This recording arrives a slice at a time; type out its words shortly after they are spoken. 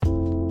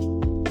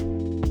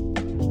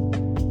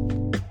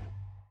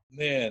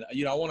Man,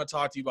 I want to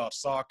talk to you about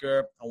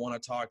soccer. I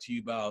want to talk to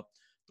you about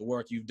the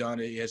work you've done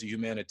as a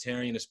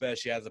humanitarian,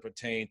 especially as it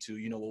pertains to,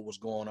 what was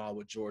going on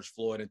with George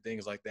Floyd and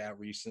things like that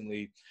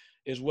recently,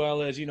 as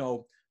well as,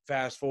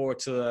 fast forward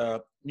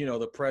to,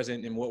 the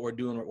present and what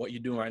what you're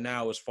doing right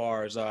now as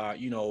far as,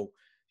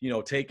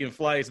 taking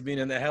flights, being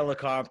in the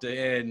helicopter,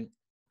 and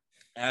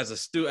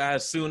as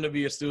soon to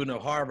be a student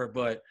of Harvard.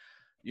 But,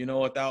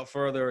 without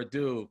further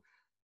ado,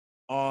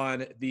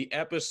 on the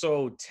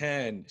episode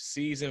 10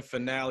 season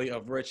finale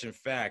of Rich and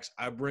Facts,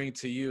 I bring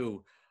to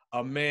you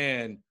a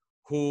man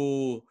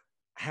who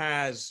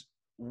has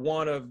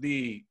one of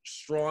the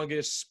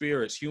strongest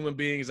spirits, human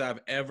beings I've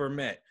ever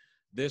met.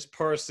 This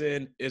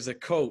person is a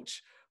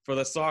coach for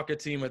the soccer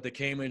team at the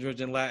Cambridge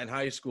Region Latin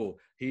High School.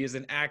 He is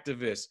an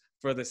activist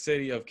for the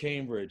city of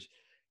Cambridge.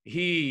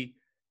 He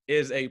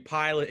is a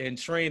pilot in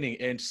training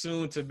and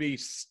soon to be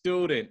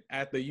student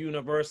at the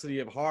University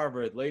of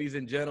Harvard. Ladies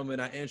and gentlemen,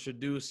 I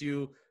introduce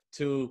you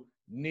to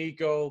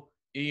Nico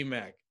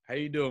Emack. How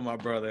you doing, my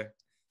brother?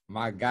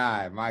 My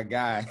guy.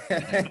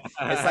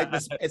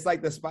 It's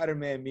like the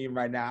Spider-Man meme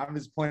right now. I'm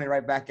just pointing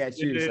right back at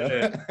you.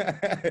 So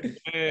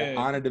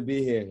honored to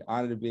be here.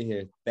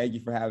 Thank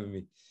you for having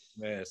me.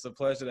 Man, it's a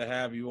pleasure to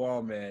have you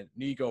on, man.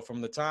 Nico,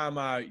 from the time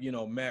I,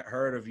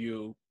 heard of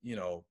you,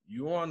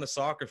 you were on the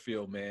soccer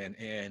field, man.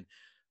 And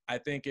I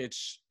think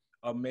it's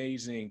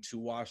amazing to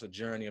watch the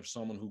journey of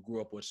someone who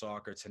grew up with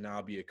soccer to now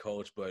be a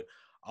coach. But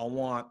I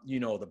want,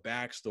 the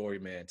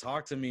backstory, man.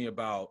 Talk to me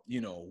about,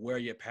 where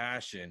your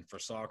passion for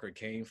soccer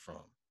came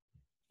from.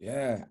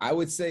 Yeah, I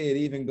would say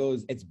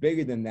it's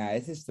bigger than that.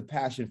 It's just the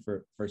passion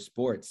for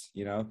sports,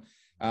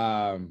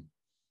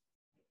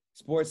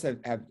 Sports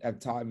have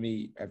taught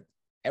me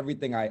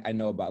everything I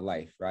know about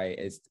life, right?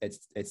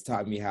 It's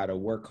taught me how to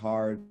work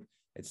hard.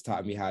 It's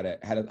taught me how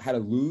to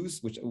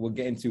lose, which we'll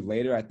get into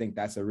later. I think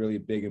that's a really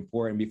big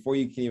important. Before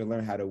you can even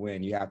learn how to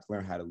win, you have to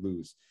learn how to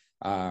lose.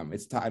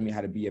 It's taught me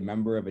how to be a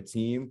member of a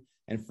team,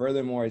 and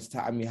furthermore, it's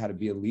taught me how to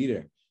be a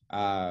leader.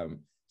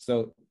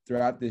 So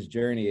throughout this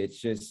journey,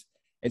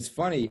 it's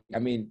funny. I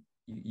mean,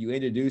 you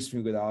introduced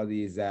me with all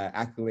these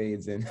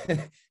accolades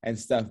and and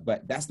stuff,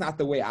 but that's not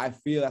the way I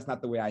feel. That's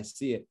not the way I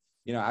see it.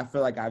 I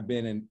feel like I've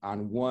been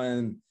on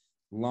one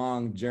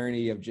long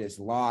journey of just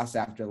loss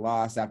after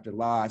loss after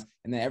loss.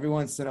 And then every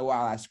once in a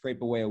while I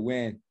scrape away a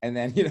win. And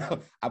then,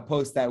 I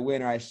post that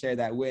win or I share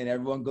that win.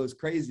 Everyone goes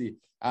crazy.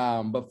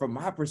 But from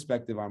my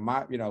perspective,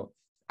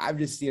 I've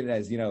just seen it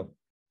as,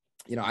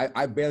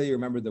 I barely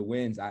remember the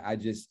wins.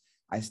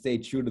 I stay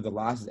true to the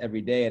losses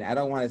every day. And I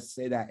don't want to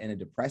say that in a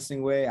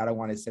depressing way. I don't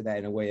want to say that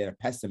in a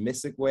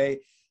pessimistic way.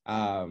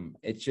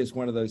 It's just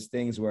one of those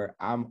things where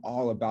I'm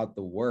all about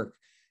the work.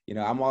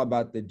 I'm all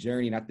about the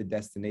journey, not the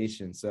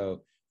destination.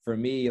 So for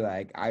me,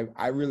 like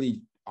I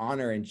really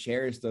honor and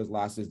cherish those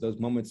losses, those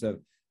moments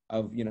of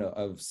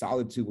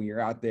solitude when you're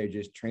out there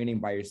just training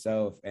by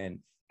yourself and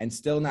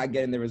still not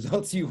getting the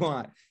results you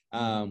want,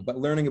 but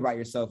learning about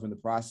yourself in the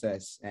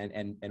process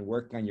and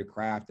working on your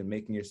craft and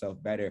making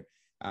yourself better.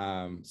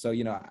 So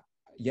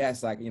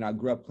yes, I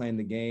grew up playing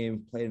the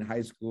game, played in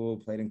high school,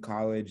 played in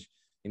college.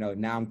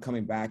 Now I'm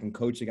coming back and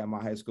coaching at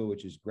my high school,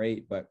 which is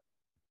great. But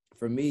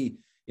for me,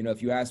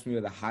 if you ask me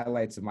what the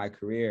highlights of my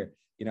career,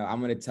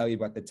 I'm going to tell you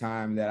about the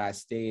time that I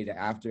stayed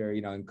after,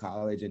 in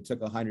college and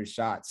took 100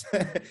 shots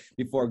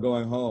before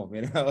going home,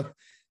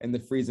 in the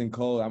freezing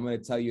cold. I'm going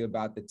to tell you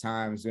about the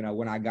times,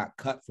 when I got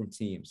cut from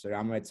teams. So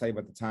I'm going to tell you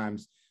about the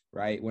times,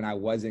 right, when I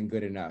wasn't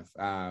good enough.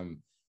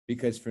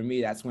 Because for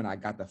me, that's when I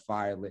got the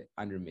fire lit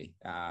under me.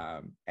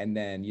 And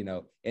then,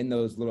 in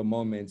those little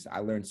moments, I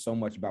learned so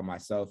much about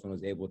myself and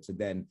was able to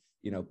then,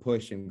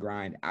 push and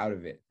grind out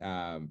of it.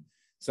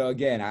 So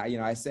again,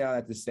 I say all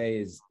that to say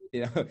is,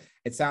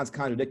 it sounds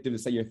contradictory to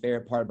say your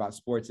favorite part about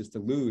sports is to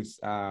lose.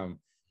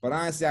 But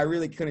honestly, I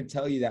really couldn't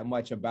tell you that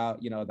much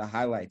about, the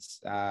highlights,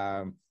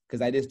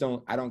 because I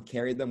don't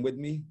carry them with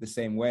me the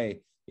same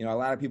way. A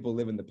lot of people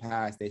live in the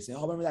past. They say,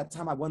 oh, remember that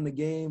time I won the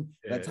game,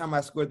 that time I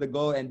scored the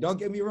goal. And don't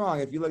get me wrong,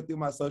 if you look through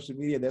my social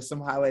media, there's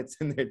some highlights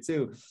in there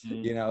too,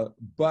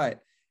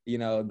 but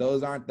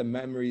those aren't the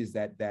memories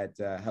that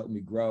helped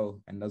me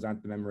grow. And those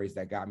aren't the memories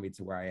that got me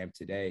to where I am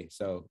today.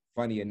 So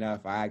funny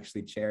enough, I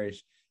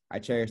cherish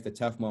the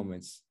tough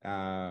moments,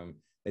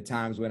 the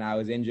times when I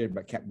was injured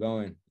but kept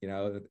going, in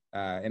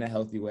a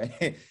healthy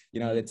way.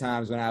 The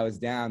times when I was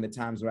down, the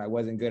times when I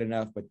wasn't good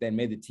enough, but then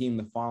made the team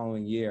the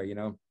following year.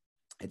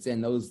 It's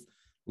in those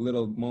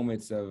little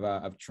moments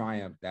of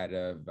triumph that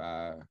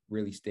have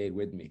really stayed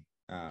with me.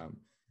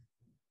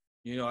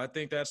 I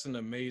think that's an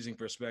amazing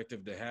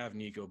perspective to have,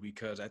 Nico,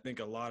 because I think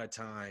a lot of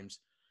times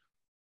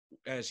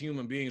as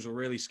human beings, we're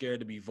really scared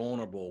to be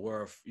vulnerable,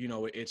 where,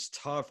 it's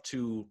tough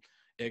to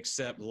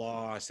accept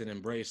loss and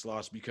embrace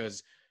loss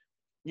because,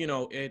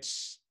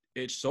 it's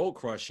soul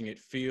crushing. It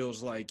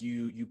feels like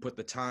you put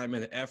the time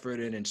and the effort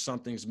in and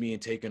something's being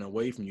taken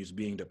away from you, is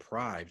being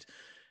deprived.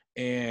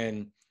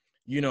 And,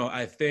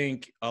 I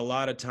think a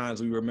lot of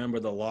times we remember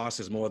the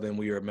losses more than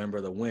we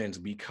remember the wins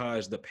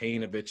because the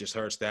pain of it just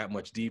hurts that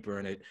much deeper.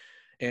 And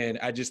And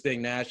I just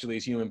think naturally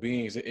as human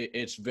beings,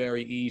 it's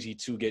very easy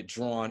to get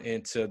drawn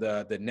into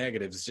the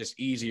negatives. It's just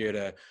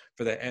easier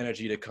for the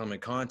energy to come in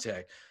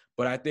contact.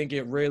 But I think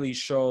it really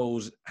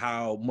shows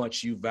how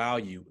much you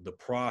value the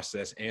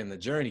process and the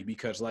journey,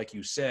 because like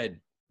you said,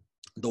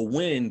 the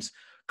wins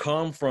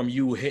come from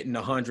you hitting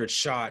 100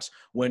 shots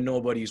when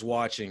nobody's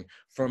watching,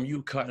 from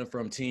you cutting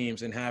from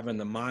teams and having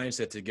the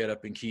mindset to get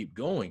up and keep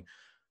going,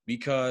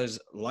 because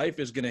life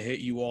is going to hit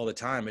you all the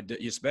time,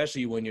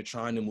 especially when you're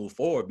trying to move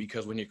forward,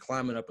 because when you're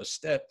climbing up a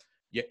step,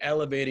 you're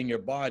elevating your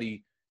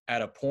body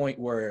at a point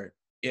where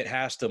it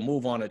has to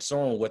move on its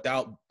own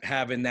without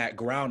having that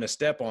ground to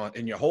step on.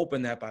 And you're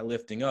hoping that by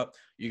lifting up,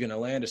 you're going to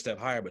land a step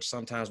higher. But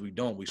sometimes we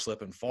don't. We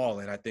slip and fall.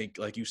 And I think,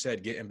 like you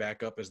said, getting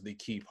back up is the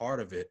key part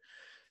of it.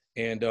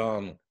 And,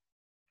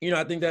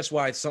 I think that's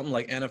why something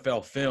like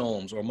NFL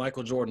films or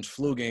Michael Jordan's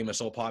flu game is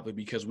so popular,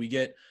 because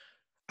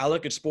I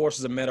look at sports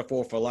as a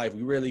metaphor for life.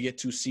 We really get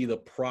to see the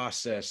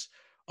process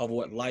of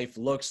what life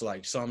looks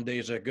like. Some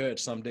days are good,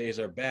 some days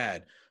are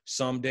bad.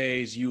 Some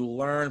days you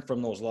learn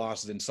from those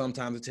losses, and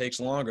sometimes it takes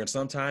longer, and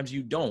sometimes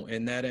you don't.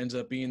 And that ends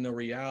up being the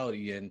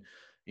reality. And,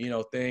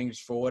 things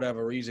for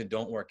whatever reason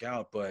don't work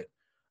out. But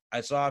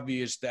it's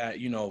obvious that,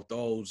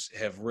 those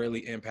have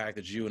really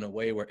impacted you in a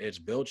way where it's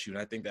built you.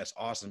 And I think that's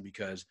awesome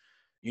because,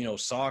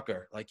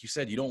 soccer, like you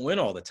said, you don't win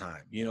all the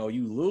time. You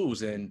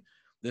lose. And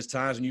there's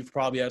times when you've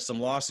probably had some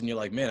loss and you're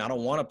like, man, I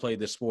don't want to play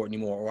this sport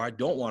anymore, or I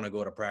don't want to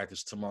go to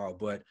practice tomorrow.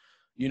 But,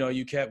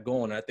 you kept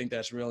going. I think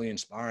that's really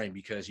inspiring,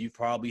 because you've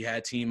probably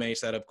had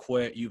teammates that have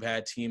quit. You've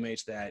had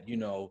teammates that,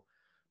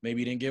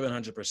 maybe didn't give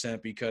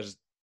 100% because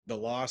the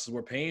losses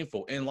were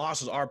painful, and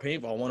losses are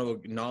painful. I want to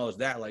acknowledge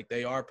that, like,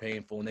 they are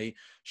painful and they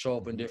show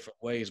up in different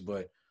ways.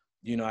 But,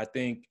 I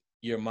think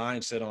your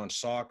mindset on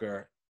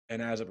soccer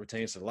and as it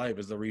pertains to life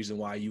is the reason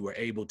why you were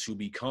able to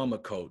become a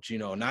coach.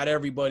 Not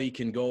everybody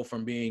can go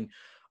from being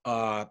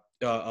a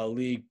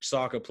league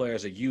soccer player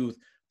as a youth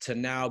to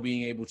now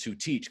being able to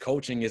teach.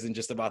 Coaching isn't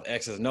just about the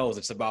X's and O's.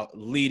 It's about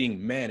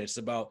leading men. It's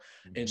about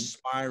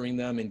inspiring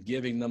them and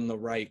giving them the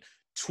right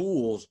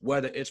tools,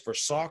 whether it's for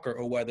soccer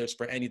or whether it's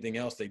for anything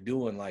else they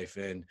do in life.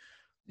 And,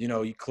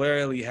 you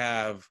clearly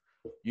have,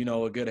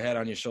 a good head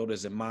on your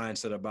shoulders and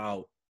mindset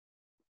about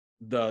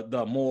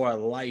the more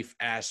life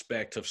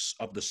aspect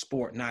of the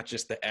sport, not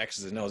just the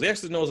X's and O's. The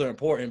X's and O's are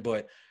important,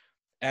 but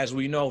as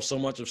we know, so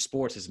much of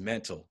sports is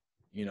mental,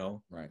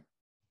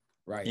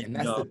 Right. And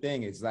that's the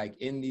thing. It's like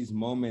in these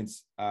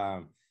moments,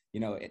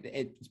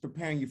 it's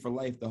preparing you for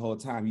life the whole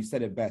time. You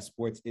said it best.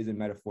 Sports is a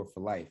metaphor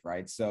for life,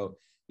 right? So,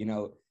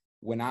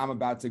 when I'm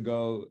about to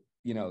go,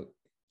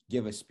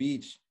 give a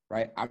speech,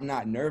 right, I'm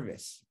not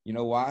nervous. You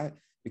know why?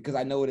 Because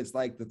I know what it's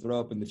like to throw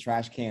up in the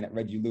trash can at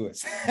Reggie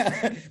Lewis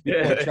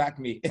before track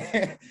meet.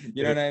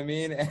 You know what I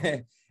mean?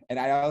 And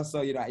I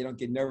also, I don't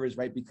get nervous,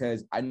 right?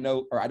 Because I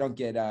know, or I don't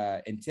get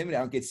intimidated.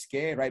 I don't get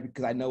scared, right?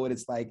 Because I know what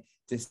it's like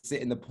to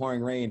sit in the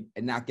pouring rain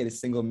and not get a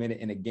single minute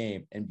in a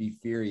game and be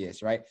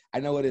furious, right? I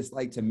know what it's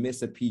like to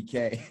miss a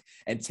PK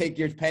and take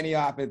your penny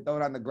off and throw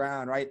it on the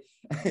ground, right?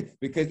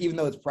 Because even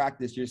though it's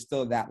practice, you're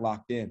still that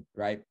locked in,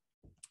 right?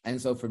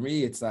 And so for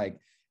me, it's like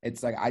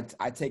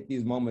I take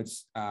these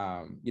moments,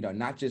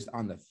 not just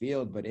on the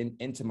field, but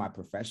into my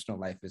professional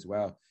life as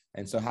well.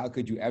 And so how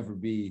could you ever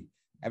be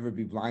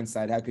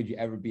blindsided? How could you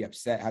ever be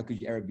upset? How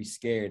could you ever be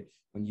scared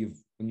when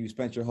you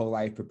spent your whole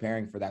life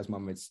preparing for those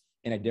moments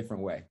in a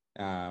different way?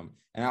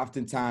 And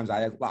oftentimes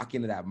I lock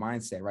into that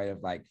mindset, right?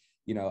 Of like,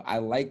 I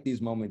like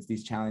these moments,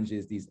 these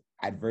challenges, these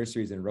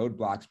adversaries and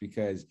roadblocks,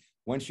 because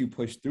once you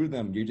push through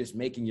them, you're just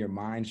making your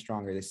mind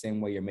stronger the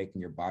same way you're making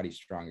your body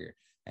stronger.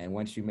 And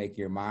once you make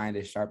your mind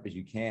as sharp as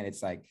you can,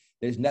 it's like,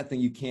 there's nothing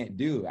you can't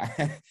do.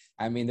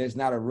 I mean, there's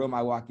not a room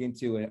I walk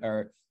into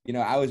or,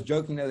 I was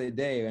joking the other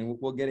day, and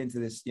we'll get into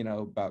this,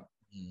 about,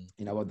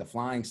 with the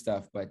flying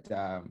stuff, but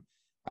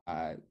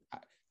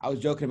I was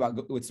joking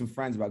with some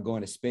friends about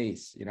going to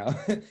space, and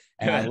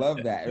I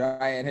love that.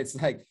 Right. And it's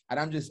like, and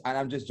I'm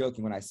just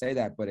joking when I say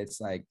that, but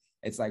it's like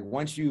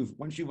once you've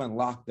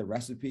unlocked the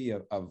recipe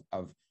of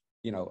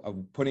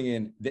putting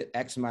in the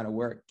X amount of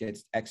work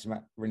gets X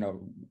amount,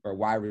 or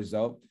Y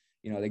result,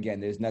 again,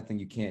 there's nothing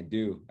you can't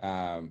do.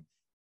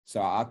 So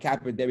I'll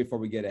cap it there before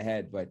we get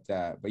ahead, but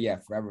yeah,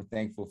 forever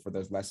thankful for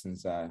those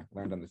lessons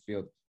learned on the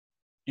field.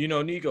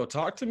 Nico,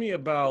 talk to me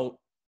about,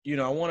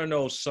 I want to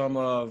know some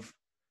of,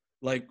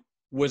 like,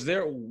 was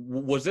there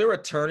a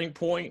turning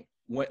point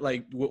when,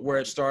 like, where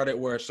it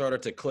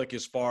started to click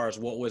as far as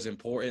what was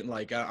important?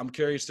 Like, I'm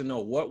curious to know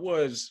what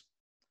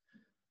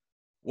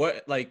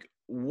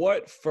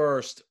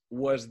first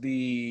was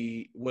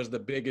the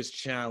biggest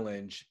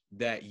challenge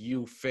that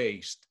you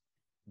faced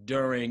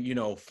during,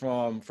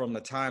 from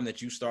the time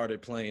that you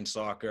started playing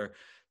soccer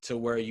to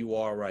where you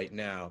are right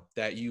now,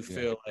 that you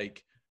feel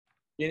like,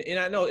 and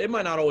I know it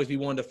might not always be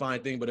one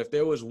defined thing, but if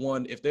there's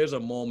a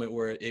moment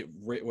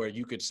where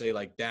you could say,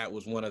 like, that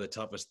was one of the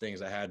toughest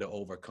things I had to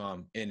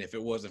overcome, and if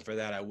it wasn't for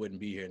that, I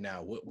wouldn't be here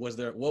now.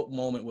 What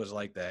moment was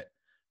like that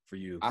for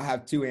you? I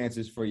have two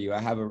answers for you. I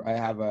have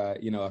a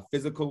a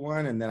physical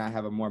one, and then I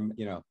have a more,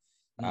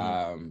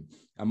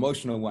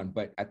 Emotional one,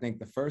 but I think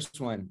the first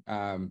one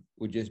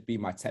would just be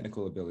my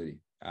technical ability.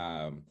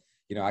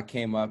 I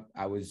came up,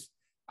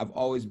 I've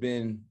always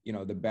been,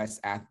 the best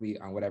athlete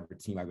on whatever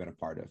team I've been a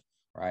part of,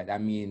 right?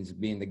 That means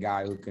being the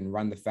guy who can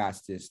run the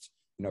fastest,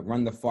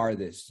 run the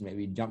farthest,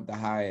 maybe jump the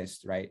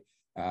highest, right?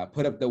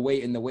 Put up the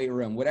weight in the weight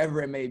room,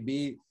 whatever it may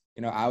be.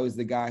 I was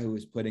the guy who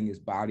was putting his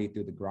body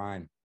through the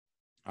grind,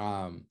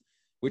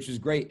 which was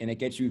great. And it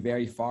gets you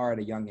very far at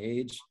a young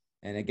age,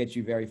 and it gets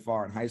you very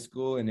far in high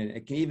school. And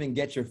it can even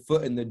get your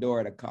foot in the door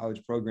at a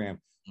college program.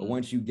 But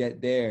once you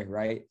get there,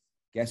 right,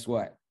 guess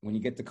what? When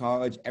you get to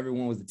college,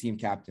 everyone was the team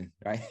captain,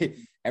 right?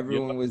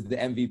 Everyone was the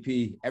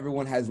MVP.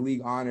 Everyone has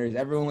league honors.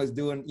 Everyone was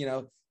doing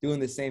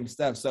the same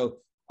stuff. So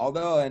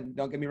although, and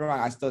don't get me wrong,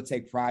 I still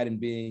take pride in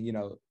being,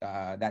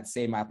 that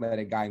same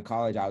athletic guy in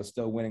college. I was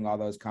still winning all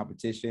those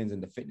competitions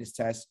and the fitness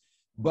tests,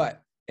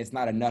 but it's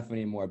not enough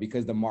anymore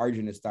because the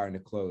margin is starting to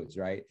close,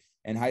 right?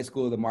 In high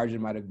school, the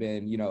margin might have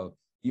been,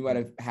 you might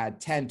have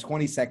had 10,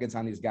 20 seconds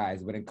on these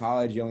guys, but in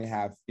college, you only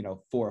have, 4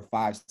 or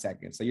 5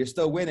 seconds. So you're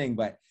still winning,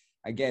 but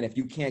again, if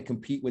you can't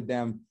compete with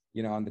them,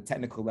 on the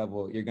technical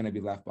level, you're going to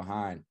be left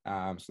behind.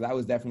 So that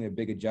was definitely a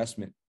big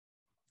adjustment,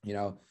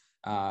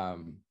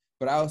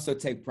 but I also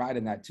take pride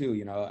in that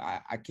too.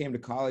 I came to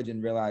college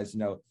and realized,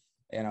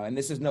 and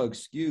this is no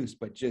excuse,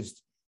 but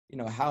just,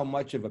 how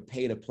much of a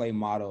pay to play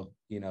model,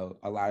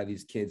 a lot of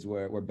these kids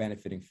were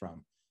benefiting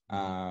from,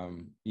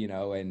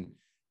 and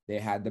they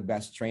had the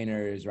best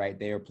trainers, right?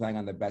 They were playing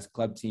on the best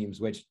club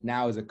teams, which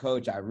now as a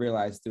coach, I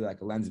realized through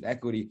like a lens of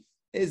equity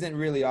isn't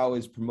really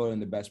always promoting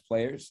the best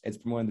players. It's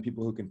promoting the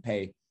people who can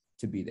pay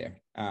to be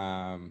there.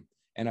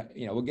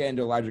 We'll get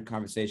into a larger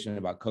conversation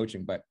about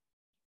coaching, but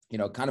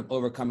kind of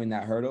overcoming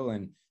that hurdle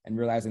and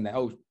realizing that,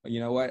 oh, you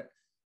know what?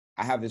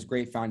 I have this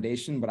great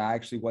foundation, but I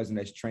actually wasn't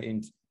as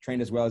trained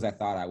as well as I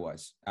thought I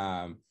was.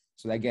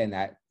 So again,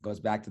 that goes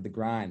back to the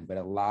grind, but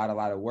a lot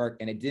of work,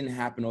 and it didn't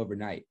happen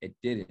overnight. It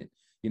didn't.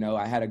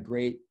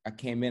 I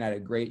came in at a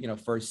great,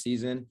 first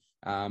season,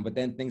 but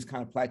then things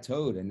kind of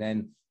plateaued. And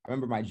then I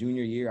remember my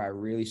junior year, I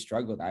really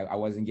struggled. I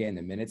wasn't getting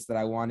the minutes that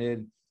I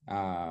wanted.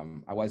 I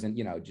wasn't,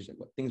 just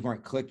things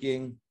weren't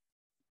clicking.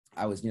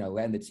 I was,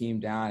 letting the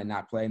team down and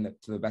not playing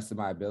to the best of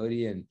my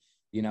ability. And,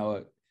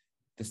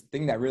 this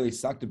thing that really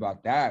sucked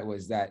about that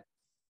was that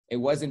it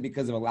wasn't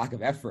because of a lack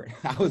of effort.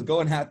 I was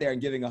going out there and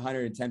giving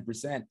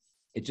 110%.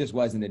 It just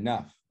wasn't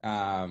enough.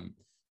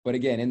 But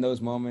again, in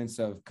those moments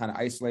of kind of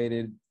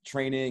isolated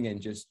training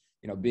and just,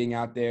 being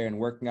out there and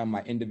working on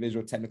my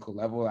individual technical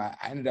level, I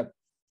ended up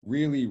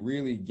really,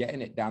 really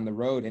getting it down the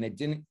road. And it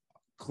didn't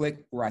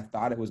click where I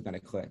thought it was going to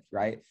click,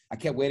 right? I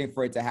kept waiting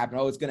for it to happen.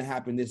 Oh, it's going to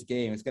happen this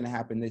game. It's going to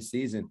happen this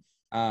season.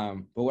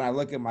 But when I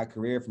look at my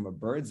career from a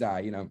bird's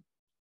eye,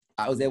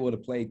 I was able to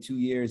play 2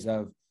 years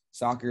of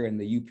soccer in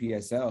the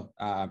UPSL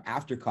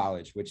after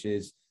college, which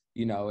is,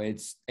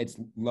 it's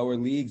lower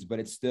leagues, but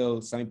it's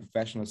still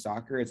semi-professional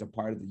soccer. It's a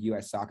part of the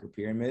U.S. soccer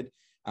pyramid.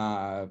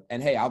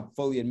 And hey, I'll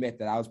fully admit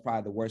that I was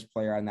probably the worst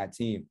player on that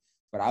team,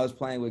 but I was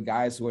playing with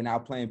guys who are now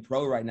playing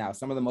pro right now,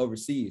 some of them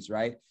overseas,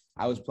 right?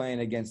 I was playing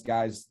against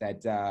guys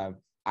that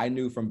I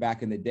knew from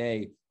back in the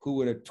day who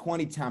were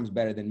 20 times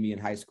better than me in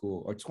high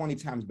school, or 20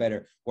 times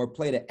better, or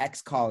played at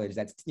X college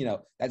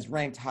that's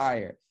ranked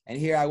higher. And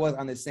here I was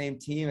on the same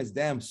team as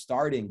them,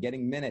 starting,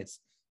 getting minutes.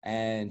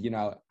 And,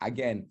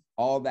 again,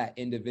 all that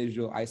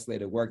individual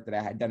isolated work that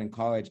I had done in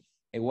college,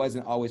 it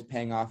wasn't always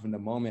paying off in the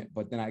moment.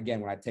 But then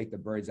again, when I take the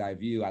bird's eye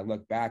view, I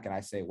look back and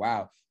I say,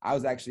 wow, I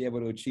was actually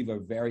able to achieve a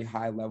very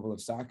high level of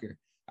soccer.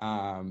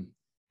 And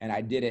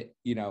I did it,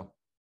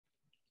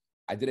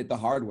 I did it the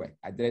hard way.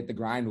 I did it the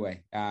grind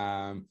way.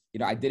 I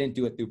didn't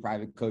do it through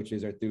private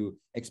coaches or through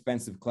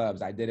expensive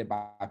clubs. I did it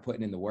by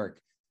putting in the work.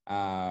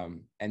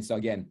 And so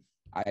again,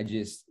 I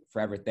just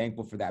forever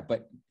thankful for that.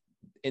 But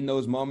in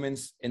those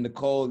moments, in the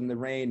cold, in the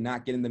rain,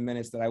 not getting the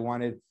minutes that I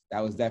wanted,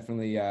 that was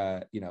definitely,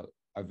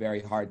 a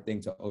very hard thing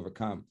to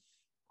overcome.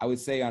 I would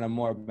say on a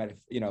more,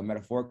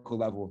 metaphorical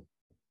level,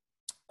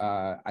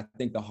 I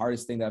think the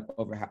hardest thing that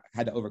I've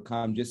had to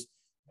overcome just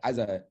as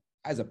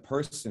a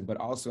person, but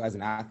also as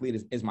an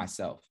athlete is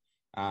myself.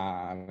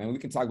 And we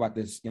can talk about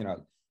this,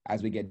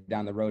 as we get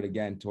down the road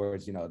again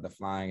towards, the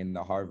flying and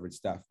the Harvard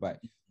stuff. But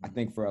I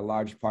think for a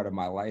large part of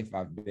my life,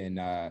 I've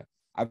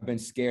been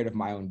scared of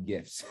my own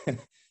gifts.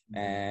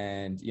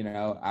 And,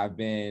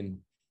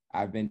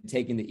 I've been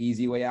taking the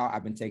easy way out.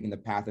 I've been taking the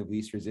path of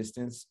least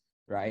resistance,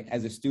 right?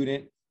 As a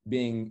student,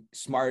 being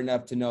smart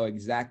enough to know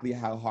exactly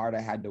how hard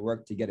I had to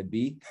work to get a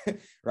B,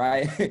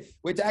 right?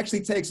 Which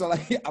actually takes a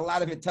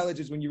lot of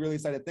intelligence when you really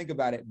start to think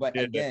about it. But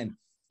again,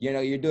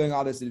 you're doing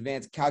all this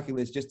advanced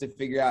calculus just to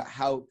figure out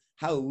how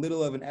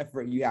little of an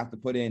effort you have to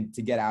put in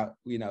to get out,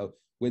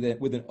 with a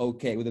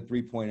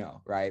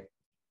 3.0, right?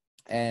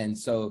 And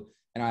so,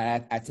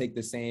 I take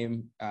the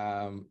same,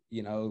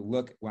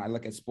 look when I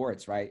look at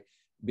sports, right?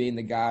 Being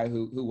the guy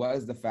who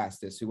was the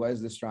fastest, who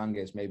was the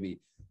strongest, maybe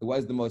who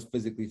was the most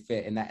physically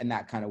fit in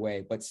that kind of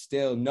way, but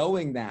still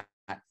knowing that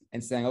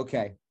and saying,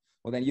 okay,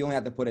 well then you only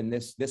have to put in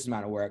this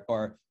amount of work,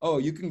 or, oh,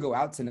 you can go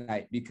out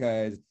tonight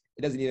because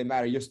it doesn't even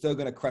matter. You're still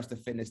going to crush the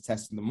fitness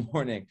test in the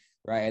morning,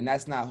 right? And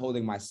that's not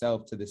holding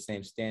myself to the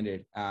same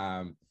standard.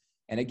 And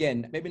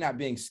again, maybe not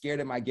being scared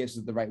of my gifts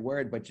is the right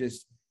word, but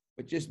just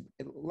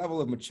a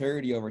level of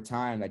maturity over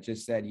time that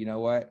just said, you know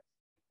what,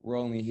 we're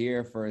only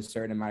here for a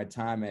certain amount of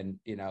time, and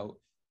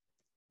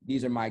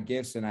these are my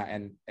gifts,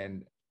 and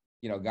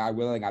God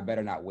willing, I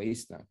better not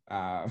waste them.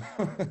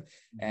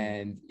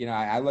 And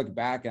I look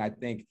back and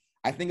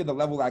I think of the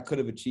level I could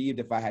have achieved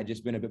if I had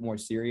just been a bit more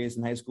serious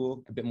in high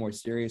school, a bit more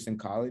serious in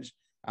college.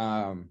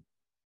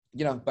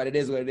 But it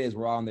is what it is.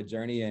 We're all on the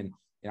journey, and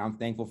I'm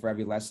thankful for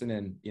every lesson,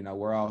 and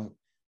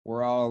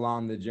we're all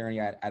along the journey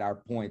at our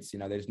points.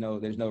 There's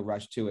no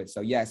rush to it.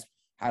 So yes,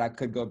 I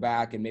could go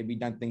back and maybe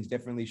done things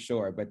differently,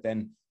 sure, but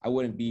then I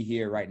wouldn't be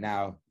here right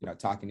now,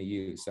 talking to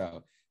you.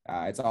 So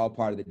it's all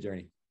part of the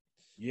journey.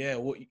 Yeah,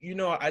 well,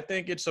 I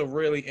think it's a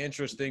really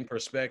interesting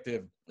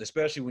perspective,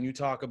 especially when you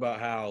talk about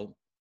how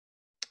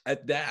I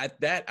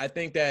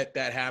think that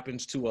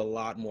happens to a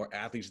lot more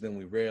athletes than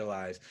we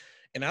realize.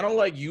 And I don't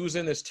like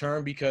using this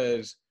term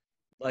because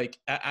like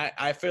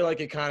I feel like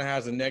it kind of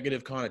has a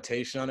negative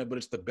connotation on it, but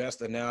it's the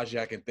best analogy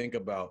I can think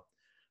about.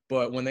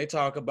 But when they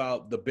talk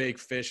about the big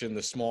fish in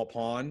the small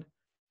pond,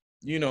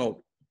 I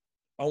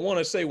want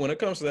to say when it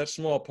comes to that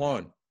small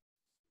pond,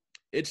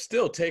 it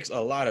still takes a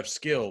lot of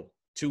skill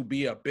to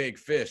be a big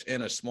fish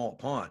in a small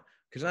pond,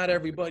 because not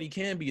everybody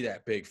can be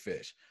that big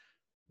fish.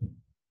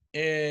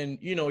 And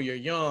you're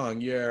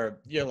young, you're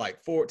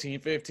like 14,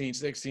 15,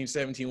 16,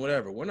 17,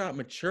 whatever. We're not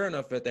mature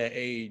enough at that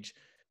age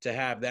to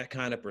have that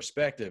kind of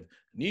perspective.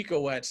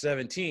 Nico at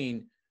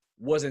 17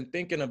 wasn't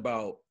thinking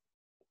about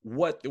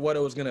what it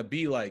was going to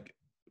be like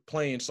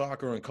playing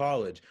soccer in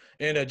college.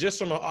 And just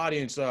from our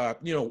audience,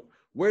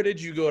 where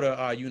did you go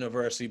to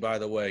university, by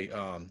the way,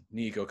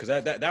 Nico?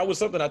 Because that was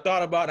something I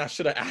thought about, and I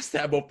should have asked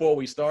that before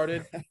we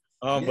started.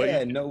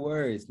 But no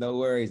worries.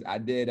 I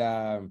did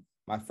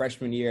my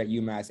freshman year at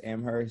UMass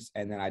Amherst,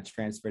 and then I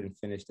transferred and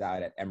finished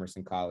out at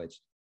Emerson College.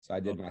 So I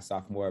did my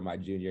sophomore, my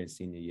junior, and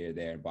senior year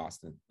there in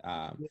Boston.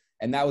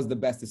 And that was the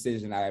best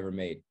decision I ever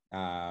made.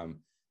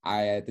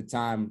 At the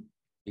time,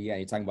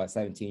 you're talking about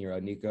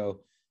 17-year-old Nico.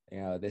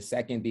 The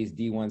second these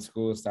D1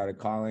 schools started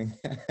calling,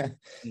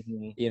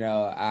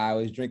 I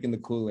was drinking the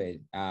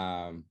Kool-Aid,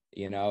 and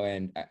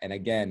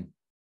again,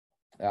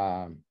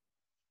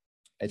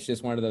 it's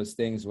just one of those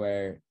things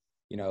where,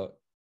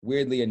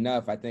 weirdly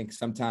enough, I think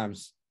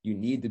sometimes you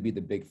need to be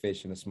the big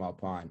fish in a small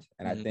pond.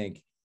 And I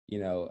think,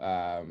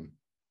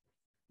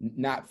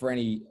 not for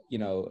any,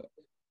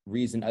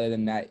 reason other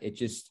than that, it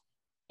just,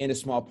 in a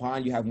small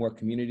pond, you have more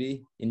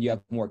community and you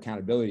have more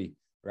accountability.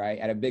 Right.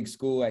 At a big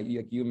school like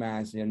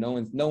UMass,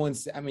 no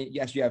one's, I mean,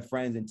 yes, you have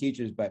friends and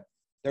teachers, but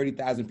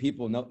 30,000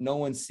 people, no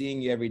one's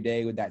seeing you every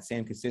day with that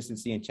same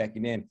consistency and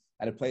checking in.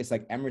 At a place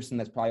like Emerson,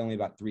 that's probably only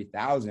about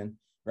 3,000,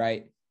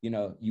 right?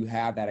 You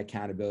have that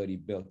accountability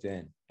built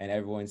in, and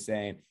everyone's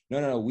saying,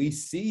 no, we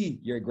see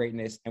your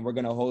greatness and we're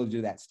going to hold you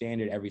to that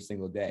standard every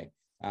single day.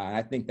 And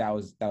I think that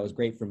was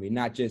great for me,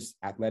 not just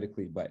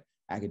athletically, but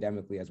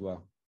academically as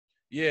well.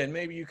 Yeah, and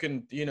maybe you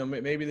can,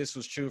 maybe this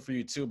was true for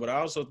you too, but I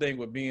also think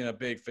with being a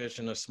big fish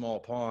in a small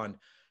pond,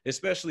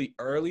 especially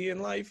early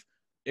in life,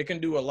 it can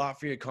do a lot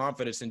for your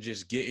confidence and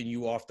just getting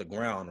you off the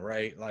ground,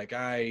 right? Like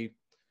I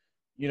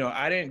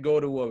didn't go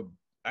to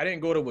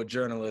a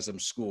journalism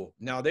school.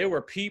 Now there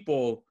were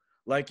people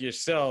like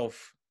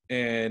yourself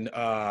and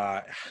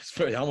I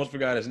almost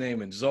forgot his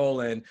name, and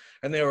Zolan,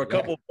 and there were a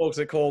couple of folks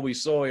at Colby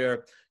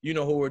Sawyer,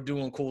 who were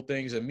doing cool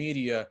things in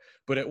media,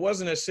 but it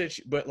wasn't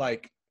but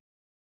like.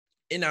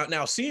 And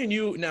now seeing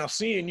you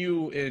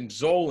and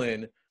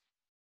Zolan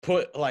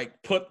put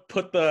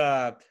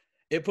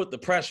the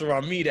pressure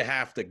on me to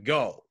have to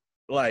go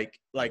like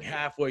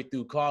halfway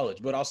through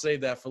college, but I'll save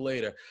that for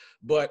later.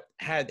 But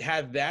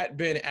had that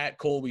been at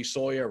Colby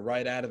Sawyer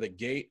right out of the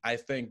gate, I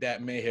think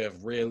that may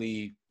have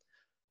really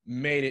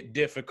made it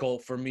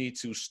difficult for me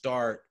to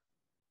start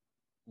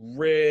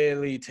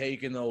really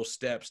taking those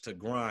steps to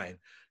grind,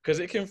 because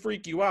it can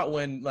freak you out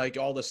when like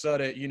all of a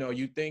sudden,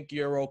 you think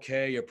you're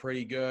okay, you're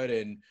pretty good,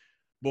 and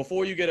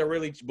before you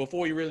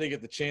really get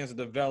the chance to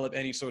develop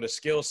any sort of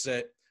skill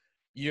set,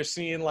 you're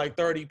seeing like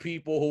 30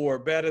 people who are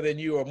better than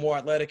you or more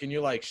athletic, and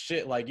you're like,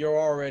 shit, like you're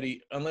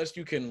already, unless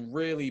you can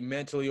really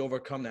mentally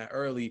overcome that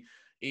early,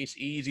 it's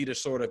easy to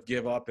sort of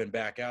give up and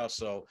back out.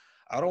 So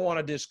I don't want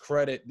to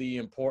discredit the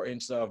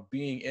importance of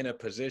being in a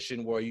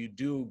position where you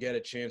do get a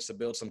chance to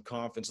build some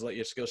confidence, let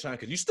your skills shine,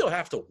 because you still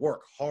have to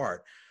work hard.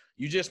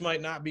 You just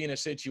might not be in a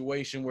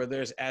situation where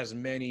there's as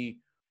many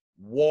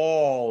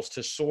walls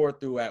to soar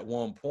through at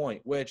one point,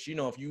 which,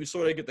 if you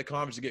sort of get the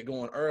confidence to get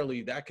going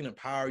early, that can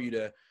empower you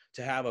to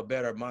have a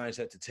better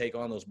mindset to take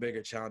on those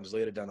bigger challenges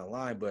later down the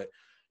line. But,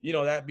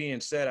 that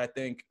being said, I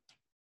think,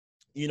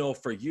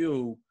 for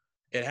you,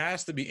 it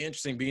has to be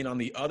interesting being on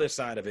the other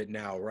side of it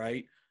now,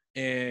 right?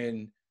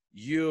 And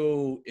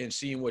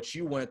seeing what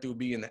you went through,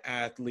 being the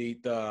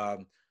athlete,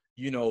 the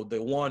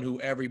one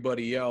who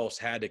everybody else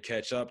had to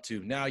catch up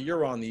to. Now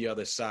you're on the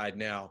other side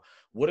now.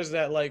 What is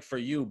that like for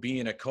you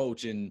being a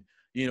coach and,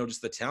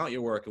 just the talent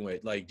you're working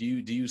with? Like, do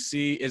you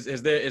see,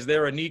 is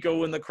there a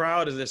Nico in the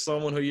crowd? Is there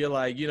someone who you're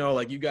like,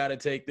 like you got to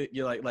take the,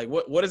 you're like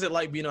what is it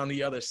like being on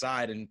the other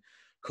side and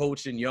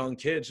coaching young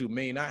kids who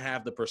may not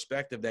have the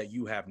perspective that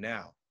you have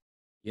now?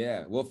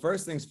 Yeah. Well,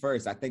 first things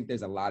first, I think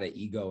there's a lot of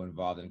ego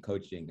involved in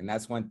coaching. And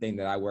that's one thing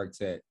that I work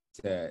to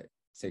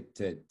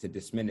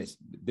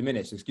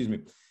diminish, excuse me.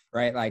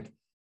 Right. Like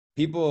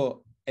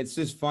people, it's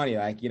just funny.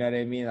 Like, you know what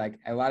I mean? Like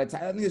a lot of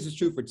times, I think this is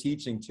true for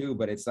teaching too,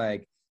 but it's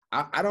like,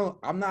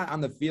 I'm not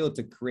on the field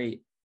to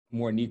create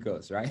more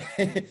Nikos, right?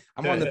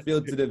 I'm on the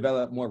field to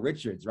develop more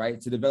Richards, right?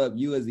 To develop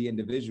you as the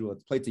individual,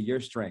 to play to your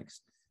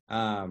strengths.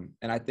 And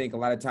I think a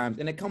lot of times,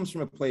 and it comes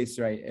from a place,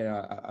 right?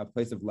 A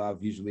place of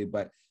love usually,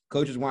 but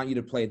coaches want you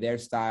to play their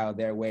style,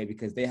 their way,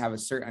 because they have a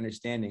certain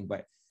understanding.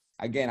 But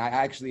again,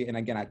 I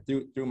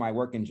through my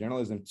work in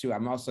journalism too,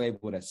 I'm also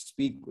able to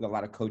speak with a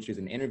lot of coaches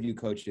and interview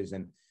coaches.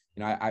 And,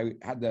 I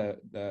had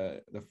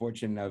the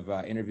fortune of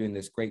interviewing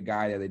this great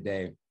guy the other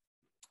day,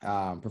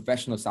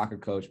 professional soccer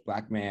coach,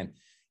 black man.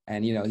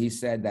 And, he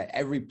said that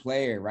every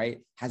player, right,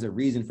 has a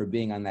reason for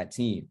being on that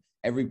team.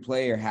 Every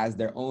player has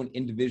their own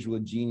individual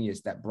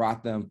genius that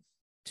brought them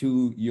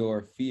to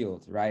your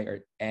field,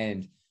 right?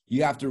 And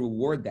you have to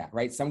reward that,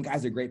 right? Some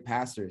guys are great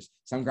passers.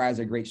 Some guys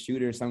are great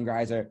shooters. Some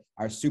guys are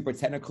super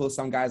technical.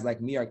 Some guys like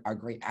me are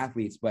great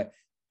athletes, but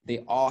they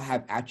all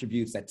have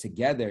attributes that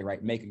together,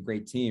 right, make a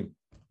great team.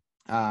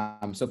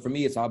 So for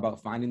me, it's all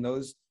about finding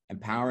those,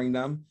 empowering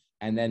them,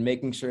 and then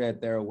making sure that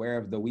they're aware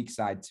of the weak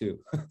side too,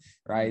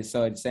 right?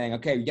 So it's saying,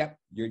 okay, yep,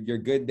 you're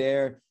good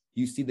there.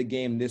 You see the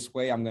game this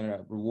way, I'm going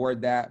to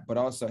reward that. But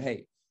also,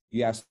 hey,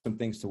 you have some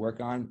things to work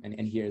on,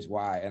 and here's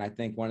why. And I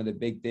think one of the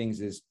big things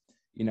is,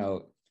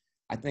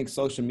 I think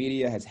social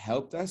media has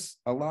helped us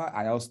a lot.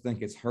 I also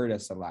think it's hurt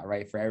us a lot,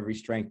 right? For every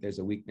strength, there's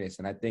a weakness.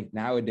 And I think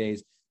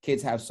nowadays,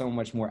 kids have so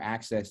much more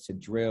access to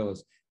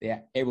drills.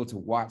 They're able to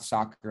watch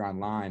soccer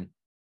online.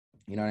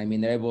 You know what I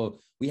mean?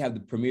 We have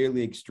the Premier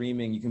League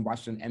streaming. You can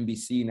watch it on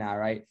NBC now,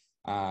 right?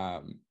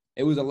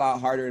 It was a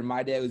lot harder in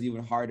my day. It was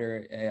even harder,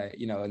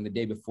 in the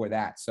day before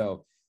that.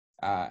 So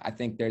I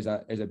think there's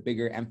a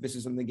bigger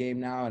emphasis on the game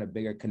now and a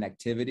bigger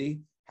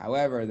connectivity.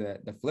 However,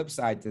 the flip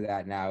side to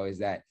that now is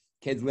that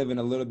kids live in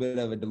a little bit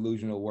of a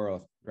delusional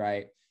world,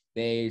 right?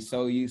 They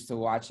so used to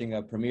watching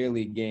a Premier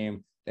League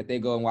game that they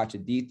go and watch a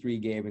D3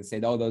 game and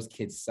say, oh, those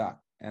kids suck.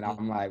 And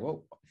I'm like,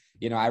 whoa.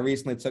 I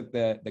recently took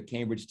the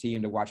Cambridge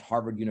team to watch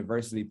Harvard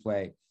University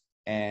play.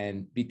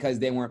 And because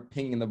they weren't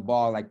pinging the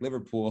ball like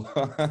Liverpool,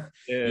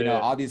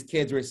 all these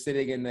kids were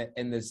sitting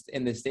in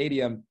the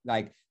stadium,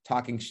 like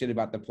talking shit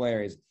about the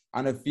players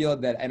on a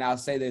field that, and I'll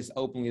say this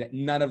openly, that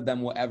none of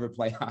them will ever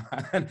play on,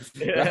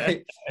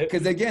 right?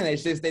 Because again,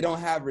 it's just, they don't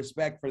have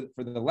respect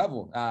for the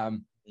level.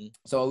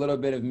 So a little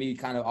bit of me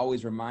kind of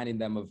always reminding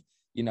them of,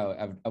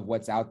 of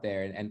what's out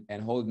there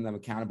and holding them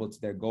accountable to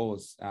their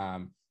goals.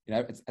 I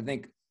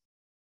think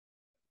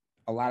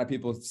a lot of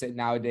people say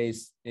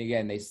nowadays,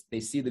 again, they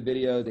see the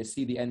videos, they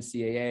see the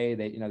NCAA,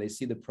 they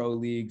see the pro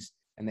leagues,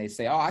 and they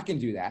say, oh, I can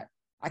do that.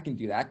 I can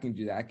do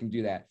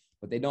that.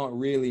 But they don't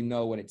really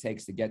know what it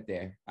takes to get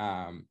there.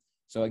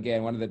 So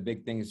again, one of the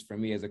big things for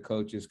me as a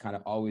coach is kind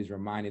of always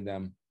reminding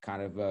them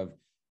kind of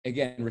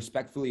again,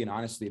 respectfully and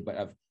honestly,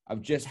 but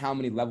of just how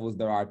many levels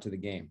there are to the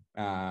game,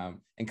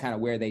 and kind of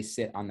where they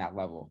sit on that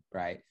level.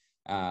 Right.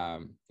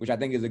 Which I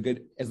think is a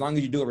good, as long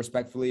as you do it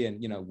respectfully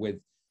and,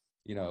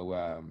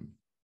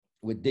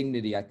 with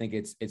dignity, I think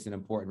it's an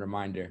important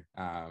reminder,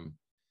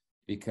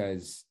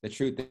 because the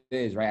truth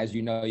is, right, as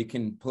you know, you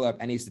can pull up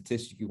any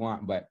statistic you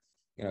want, but,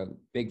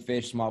 big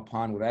fish, small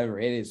pond, whatever,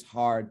 it is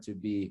hard to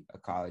be a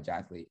college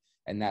athlete.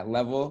 And that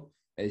level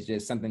is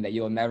just something that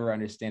you'll never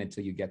understand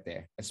until you get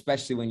there,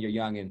 especially when you're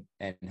young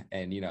and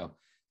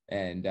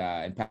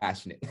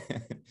passionate.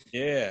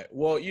 Yeah.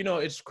 Well,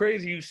 it's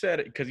crazy you said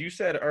it, because you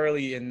said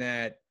early in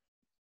that,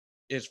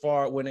 as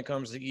far when it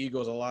comes to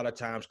egos, a lot of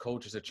times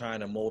coaches are trying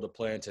to mold a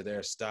player into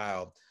their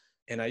style.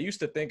 And I used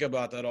to think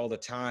about that all the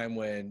time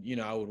when,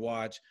 I would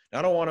watch.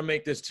 I don't want to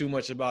make this too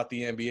much about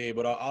the NBA,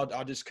 but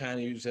I'll just kind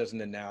of use it as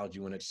an analogy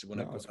when I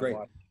watch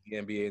the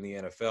NBA and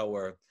the NFL,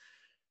 where,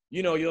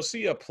 you'll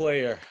see a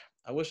player.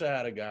 I wish I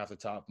had a guy off the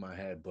top of my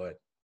head, but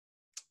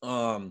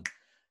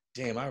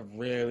damn, I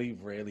really,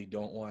 really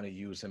don't want to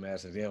use him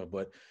as an example.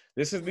 But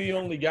this is the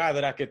only guy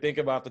that I could think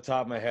about the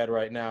top of my head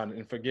right now.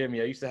 And forgive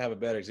me, I used to have a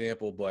better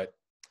example, but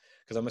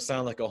because I'm going to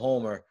sound like a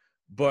homer.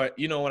 But,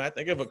 when I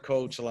think of a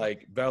coach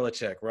like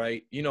Belichick,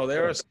 right,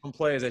 there are some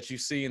players that you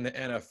see in the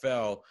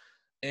NFL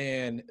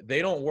and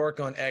they don't work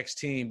on X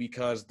team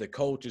because the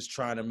coach is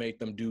trying to make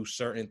them do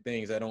certain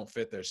things that don't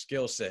fit their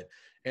skill set.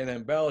 And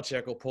then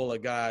Belichick will pull a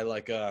guy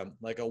like a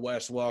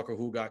Wes Welker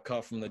who got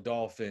cut from the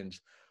Dolphins,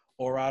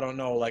 or I don't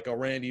know, like a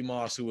Randy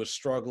Moss who was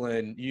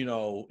struggling,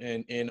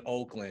 in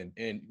Oakland.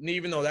 And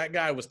even though that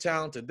guy was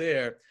talented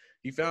there,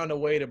 he found a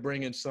way to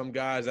bring in some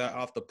guys out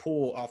off the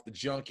pool, off the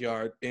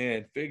junkyard,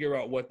 and figure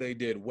out what they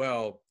did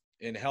well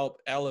and help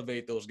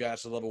elevate those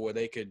guys to the level where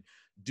they could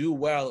do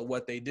well at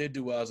what they did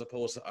do well, as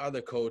opposed to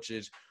other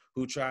coaches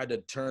who tried to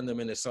turn them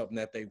into something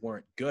that they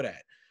weren't good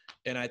at.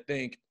 And I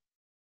think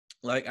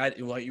like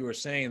you were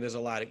saying, there's a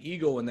lot of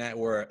ego in that,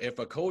 where if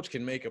a coach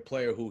can make a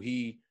player who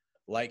he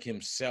like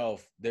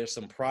himself, there's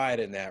some pride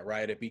in that,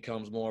 right? It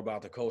becomes more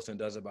about the coach than it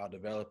does about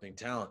developing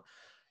talent.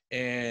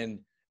 And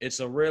it's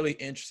a really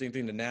interesting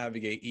thing to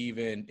navigate,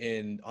 even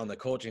in on the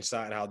coaching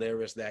side, how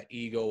there is that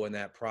ego and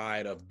that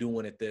pride of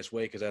doing it this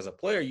way. Because as a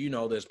player,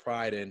 there's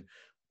pride in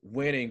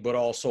winning, but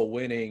also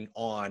winning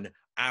on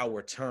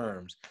our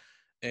terms.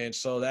 And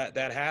so that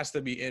has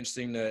to be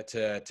interesting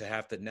to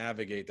have to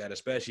navigate that,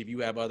 especially if you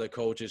have other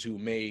coaches who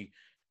may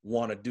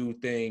want to do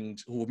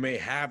things, who may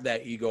have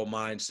that ego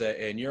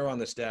mindset, and you're on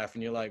the staff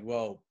and you're like,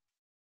 well,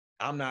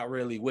 I'm not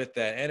really with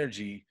that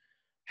energy.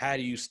 How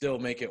do you still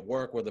make it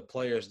work where the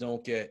players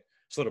don't get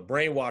sort of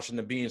brainwashed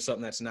into being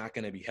something that's not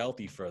going to be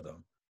healthy for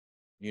them,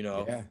 you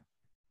know? Yeah.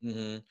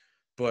 Mm-hmm.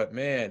 But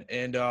man,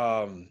 and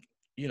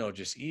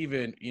just I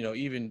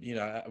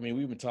mean,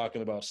 we've been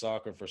talking about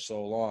soccer for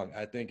so long.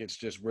 I think it's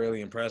just really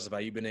impressive how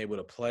you've been able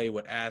to play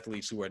with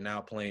athletes who are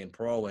now playing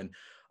pro, and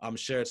I'm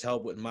sure it's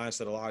helped with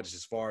mindset a lot, just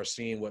as far as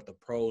seeing what the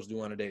pros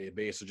do on a daily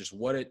basis, just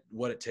what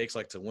it takes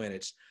like to win.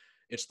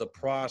 It's the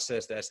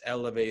process that's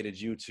elevated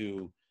you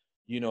to,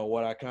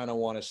 what I kind of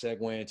want to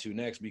segue into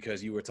next,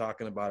 because you were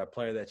talking about a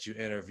player that you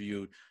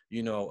interviewed,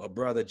 a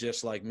brother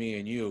just like me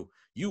and you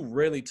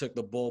really took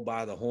the bull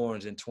by the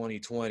horns in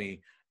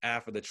 2020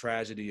 after the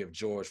tragedy of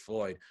George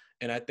Floyd.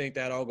 And I think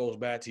that all goes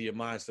back to your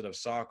mindset of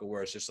soccer,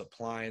 where it's just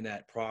applying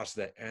that process,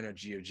 that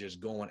energy of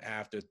just going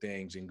after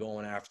things in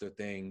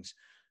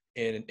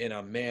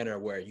a manner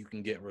where you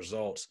can get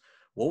results.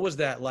 What was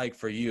that like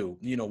for you?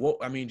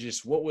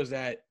 What was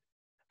that?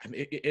 I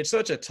mean, it's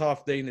such a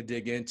tough thing to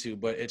dig into,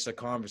 but it's a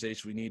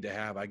conversation we need to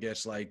have. I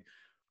guess, like,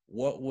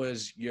 what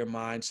was your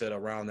mindset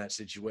around that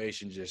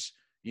situation? Just,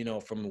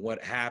 from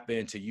what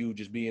happened to you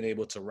just being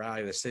able to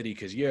rally the city,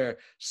 because you're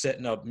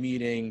setting up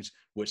meetings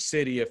with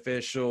city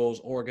officials,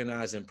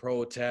 organizing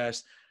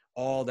protests,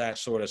 all that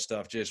sort of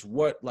stuff. Just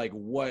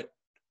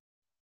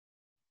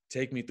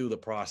take me through the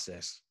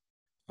process.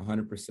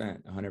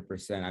 100%,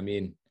 100%. I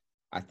mean,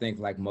 I think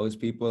like most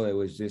people, it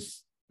was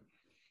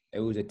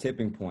a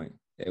tipping point.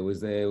 It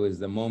was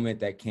the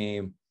moment that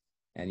came,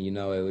 and it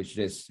was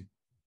just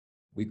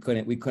we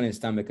couldn't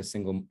stomach a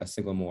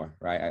single more,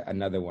 right?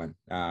 Another one.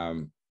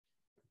 And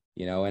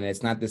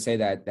it's not to say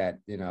that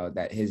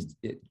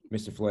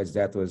Mr. Floyd's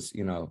death was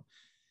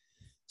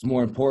it's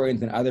more important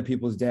than other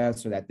people's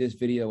deaths, or that this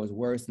video was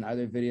worse than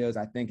other videos.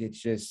 I think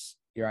it's just,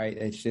 you're right.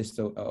 It's just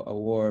a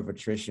war of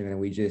attrition, and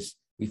we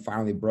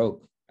finally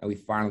broke,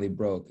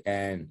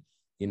 and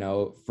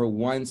for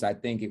once, I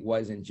think it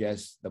wasn't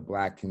just the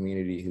Black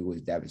community who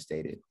was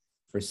devastated.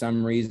 For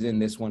some reason,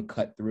 this one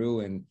cut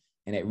through, and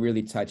it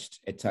really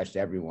touched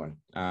everyone.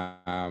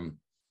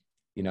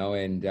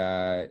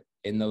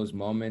 In those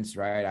moments,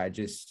 right,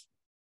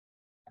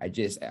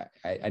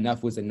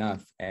 enough was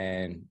enough.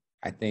 And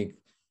I think,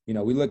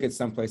 we look at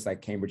some place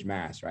like Cambridge,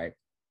 Mass, right?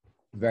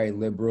 Very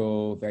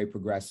liberal, very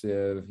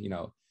progressive,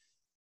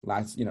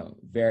 lots,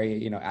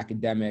 very,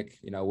 academic,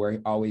 we're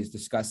always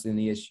discussing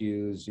the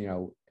issues,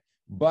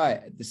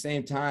 but at the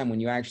same time, when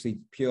you actually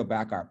peel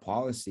back our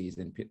policies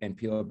and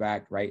peel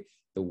back, right,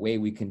 the way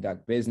we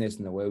conduct business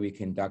and the way we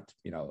conduct,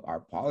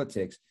 our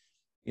politics,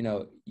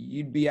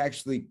 you'd be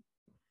actually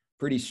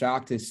pretty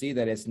shocked to see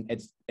that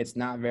it's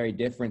not very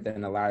different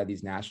than a lot of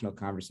these national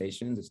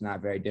conversations. It's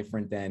not very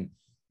different than,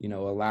 a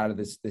lot of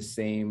the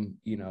same,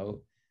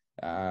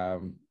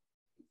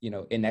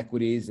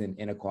 inequities and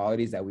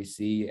inequalities that we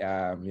see,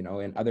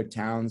 in other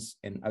towns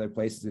and other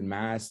places in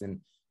Mass and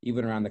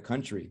even around the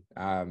country.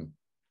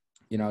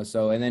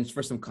 So, and then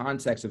for some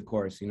context, of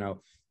course,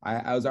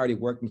 I was already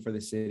working for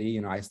the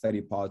city. I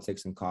studied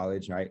politics in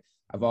college, right?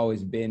 I've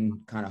always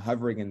been kind of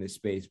hovering in this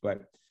space,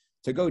 but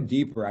to go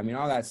deeper, I mean,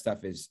 all that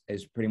stuff is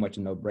pretty much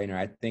a no-brainer.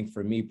 I think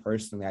for me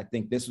personally, I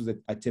think this was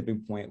a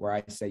tipping point where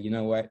I say, you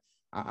know what,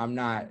 I'm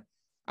not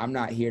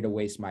here to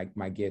waste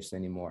my gifts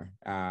anymore.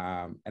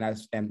 And I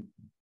am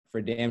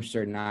for damn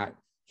sure not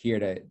here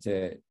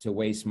to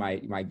waste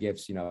my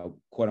gifts,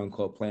 quote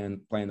unquote,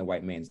 playing the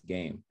white man's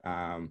game.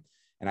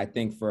 And I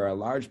think for a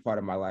large part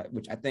of my life,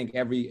 which I think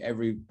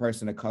every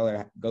person of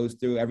color goes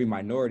through, every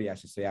minority, I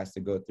should say, has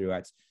to go through.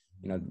 That's,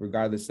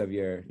 regardless of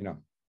your,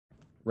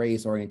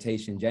 race,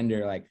 orientation,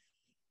 gender, like,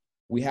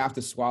 we have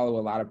to swallow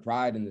a lot of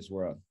pride in this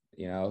world.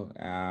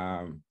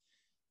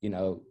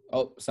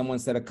 Someone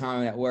said a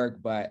comment at work,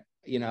 but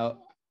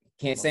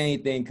can't say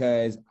anything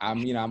because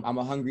I'm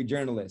a hungry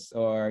journalist,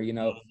 or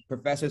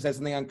professor said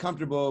something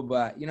uncomfortable,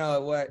 but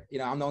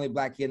I'm the only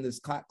Black kid in this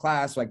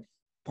class, like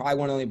probably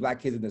one of the only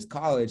Black kids in this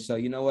college, so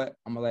I'm gonna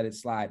let it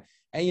slide.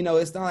 And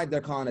it's not like they're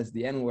calling us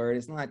the N-word.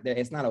 It's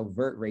not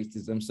overt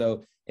racism,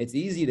 so it's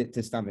easy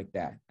to stomach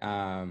that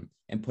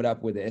and put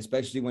up with it,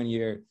 especially when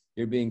you're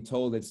being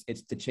told it's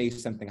to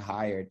chase something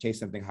higher.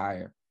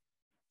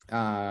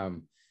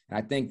 And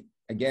I think,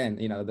 again,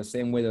 the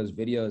same way those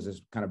videos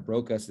has kind of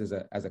broke us as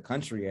a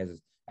country,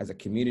 as a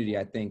community.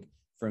 I think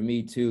for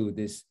me too,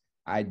 this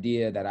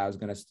idea that I was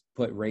going to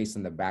put race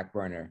in the back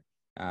burner,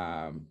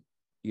 I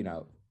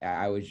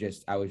was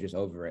just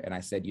over it. And I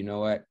said, you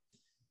know what?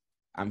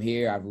 I'm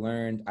here. I've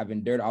learned. I've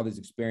endured all these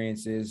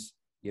experiences.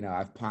 You know,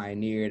 I've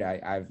pioneered.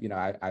 I've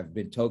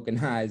been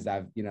tokenized.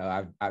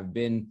 I've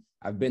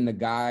been the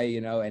guy.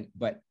 You know, and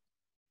but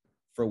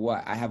for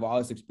what? I have all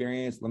this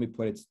experience. Let me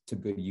put it to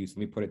good use. Let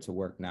me put it to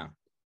work now.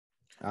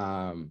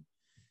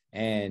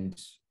 And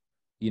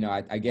you know,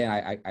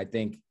 I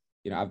think,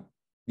 you know,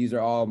 these are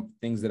all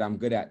things that I'm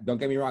good at. Don't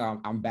get me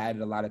wrong, I'm bad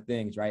at a lot of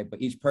things, right?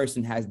 But each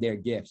person has their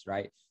gifts,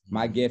 right?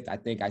 My gift, I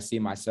think I see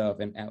myself,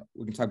 and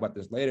we can talk about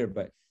this later,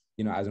 but,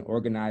 you know, as an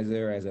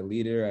organizer, as a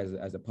leader,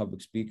 as a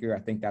public speaker, I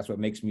think that's what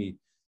makes me,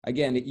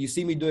 again, you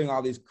see me doing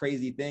all these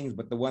crazy things,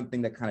 but the one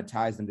thing that kind of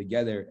ties them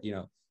together, you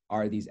know,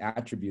 are these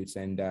attributes.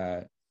 And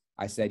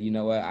I said, you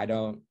know what, I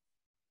don't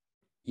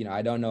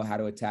know how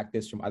to attack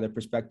this from other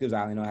perspectives.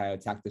 I only know how to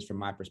attack this from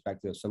my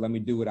perspective. So let me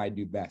do what I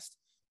do best.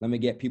 Let me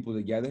get people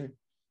together.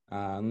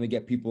 Let me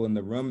get people in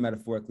the room,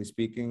 metaphorically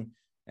speaking,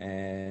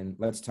 and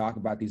let's talk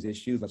about these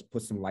issues. Let's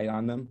put some light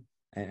on them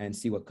and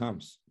see what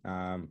comes.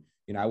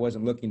 You know, I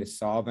wasn't looking to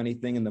solve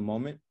anything in the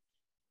moment,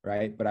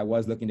 right? But I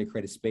was looking to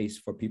create a space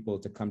for people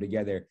to come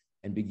together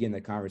and begin the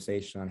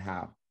conversation on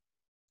how.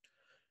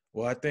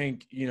 Well, I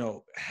think, you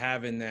know,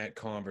 having that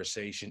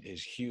conversation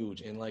is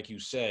huge. And like you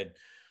said,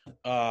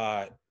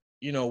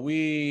 you know,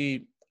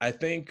 I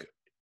think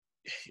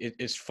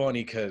it's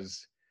funny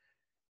because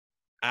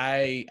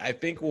I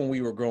think when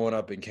we were growing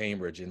up in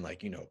Cambridge and,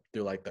 like, you know,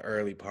 through like the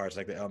early parts,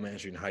 like the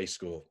elementary and high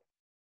school,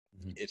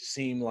 it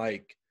seemed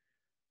like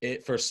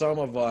for some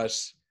of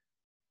us,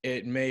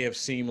 it may have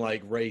seemed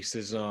like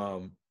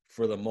racism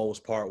for the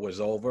most part was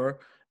over,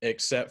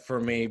 except for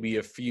maybe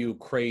a few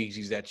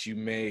crazies that you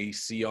may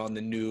see on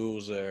the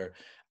news, or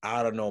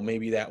I don't know,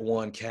 maybe that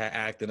one cat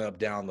acting up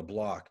down the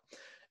block.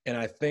 And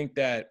I think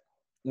that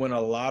when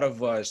a lot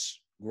of us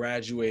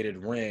graduated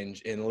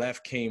Ringe and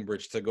left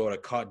Cambridge to go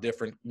to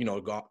different, you know,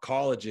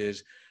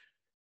 colleges,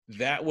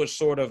 that was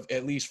sort of,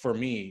 at least for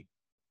me,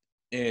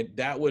 and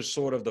that was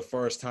sort of the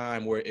first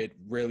time where it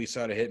really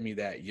started to hit me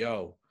that,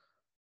 yo,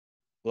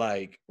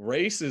 like,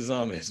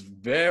 racism is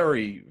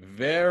very,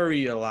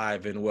 very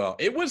alive and well.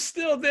 It was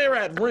still there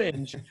at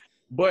Ringe,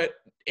 but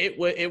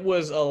it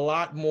was a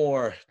lot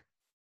more,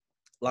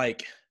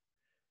 like,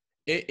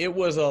 it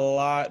was a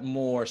lot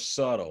more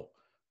subtle.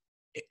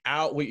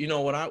 You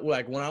know, when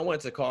I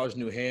went to college,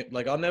 New Hampshire,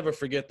 like, I'll never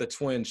forget the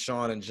twins,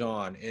 Sean and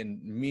John,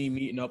 and me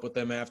meeting up with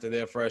them after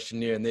their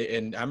freshman year.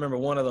 And I remember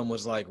one of them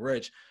was like,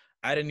 Rich,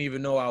 I didn't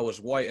even know I was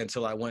white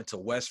until I went to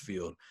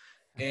Westfield.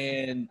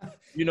 And,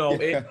 you know,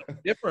 it's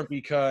different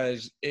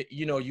because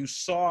you know, you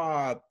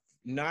saw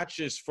not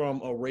just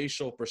from a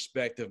racial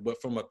perspective, but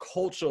from a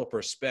cultural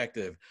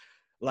perspective.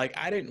 Like,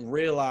 I didn't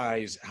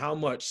realize how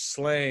much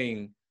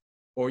slang,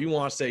 or you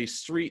want to say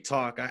street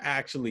talk, I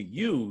actually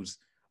used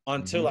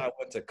until I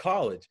went to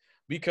college.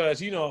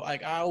 Because, you know,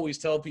 like, I always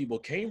tell people,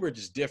 Cambridge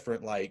is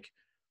different. Like,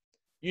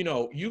 you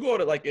know, you go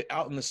to, like,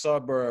 out in the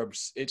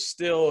suburbs, it's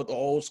still the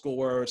old school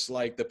where it's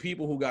like the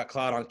people who got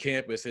clout on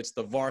campus, it's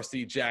the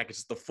varsity jackets,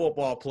 it's the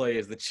football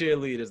players, the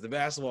cheerleaders, the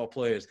basketball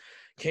players.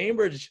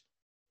 Cambridge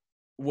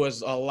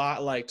was a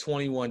lot like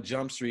 21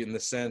 Jump Street in the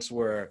sense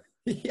where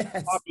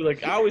Yes. popular,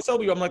 I always tell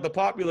people, I'm like, the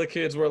popular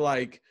kids were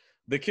like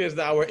the kids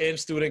that were in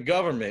student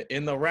government,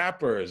 in the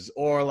rappers,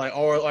 or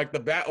like the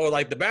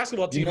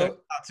basketball team, You know,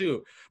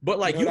 too. But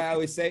like, you know what I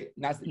always say,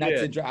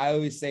 yeah. I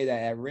always say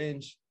that at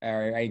Ringe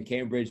or in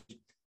Cambridge,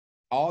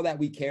 all that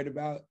we cared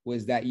about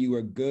was that you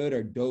were good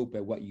or dope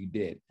at what you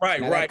did.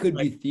 Right, Now, right, that could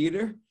right, be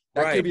theater,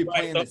 that right, could be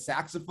right. playing the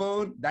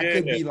saxophone, that Yeah.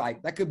 could be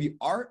that could be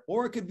art,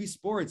 or it could be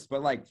sports.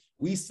 But like,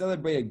 we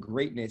celebrated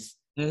greatness,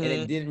 and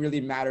it didn't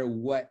really matter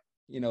what,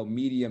 you know,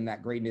 medium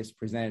that greatness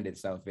presented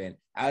itself in.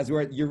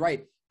 You're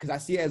right, because I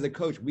see it as a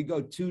coach, we go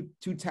two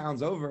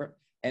towns over,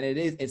 and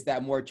it's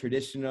that more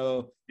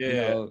traditional,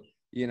 Yeah.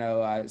 you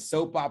know,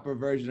 soap opera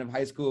version of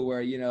high school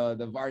where, you know,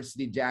 the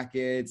varsity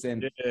jackets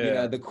and, you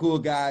know, Yeah. the cool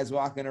guys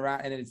walking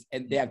around,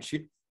 and they have,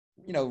 you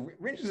know,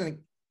 Ringe is,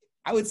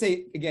 I would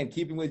say, again,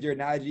 keeping with your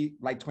analogy,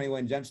 like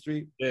 21 Jump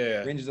Street,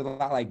 Yeah. Ringe is a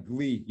lot like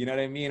Glee, you know what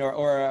I mean?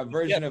 Or a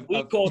version of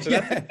culture.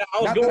 Yeah,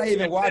 I was not going that I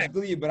even watch next.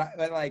 Glee, but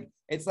like,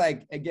 it's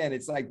like, again,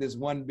 it's like this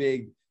one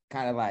big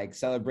kind of like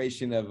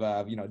celebration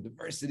of, you know,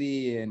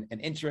 diversity and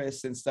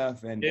interests and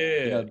stuff. And, you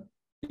Yeah. know,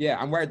 yeah,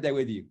 I'm right there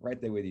with you, right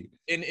there with you.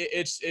 And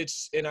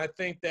and I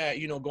think that,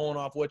 you know, going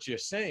off what you're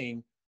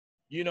saying,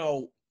 you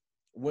know,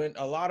 when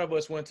a lot of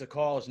us went to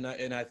college,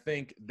 and I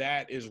think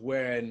that is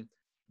when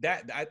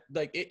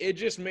it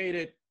just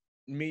made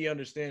me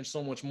understand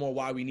so much more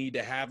why we need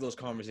to have those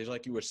conversations,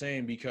 like you were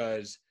saying,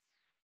 because,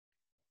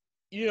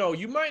 you know,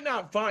 you might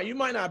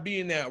not be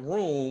in that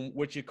room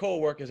with your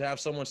coworkers, have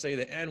someone say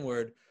the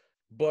N-word,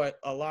 but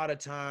a lot of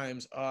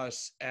times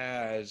us,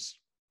 as,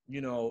 you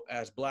know,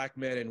 as Black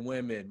men and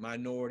women,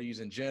 minorities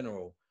in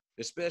general,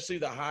 especially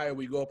the higher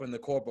we go up in the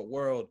corporate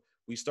world,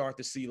 we start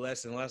to see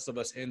less and less of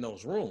us in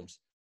those rooms.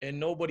 And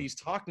nobody's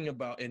talking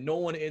about, and no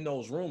one in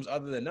those rooms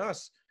other than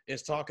us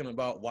is talking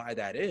about why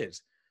that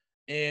is.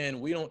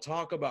 And we don't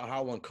talk about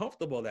how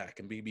uncomfortable that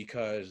can be,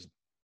 because,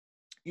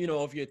 you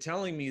know, if you're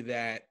telling me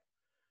that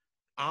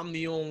I'm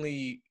the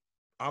only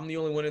I'm the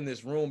only one in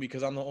this room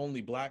because I'm the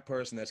only black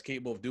person that's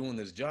capable of doing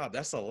this job.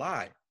 That's a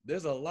lie.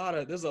 There's a lot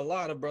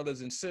of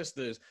brothers and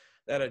sisters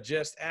that are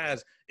just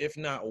as, if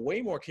not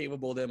way more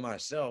capable than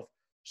myself.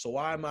 So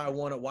why am I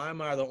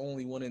the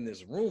only one in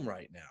this room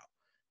right now?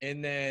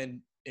 And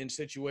then in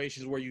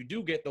situations where you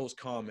do get those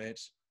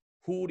comments,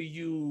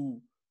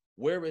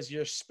 where is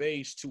your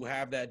space to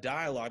have that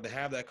dialogue, to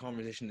have that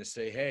conversation, to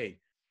say, hey,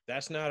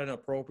 that's not an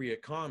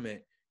appropriate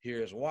comment.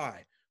 Here's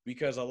why.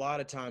 Because a lot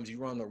of times you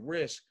run the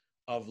risk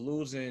of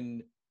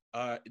losing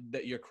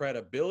your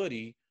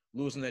credibility,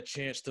 losing that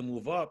chance to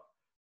move up,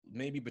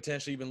 maybe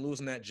potentially even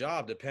losing that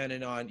job,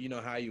 depending on,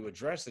 how you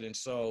address it. And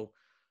so,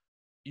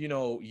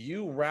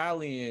 you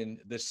rallying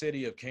the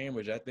city of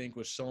Cambridge, I think,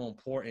 was so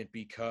important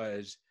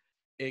because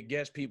it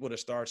gets people to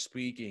start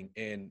speaking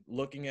and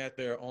looking at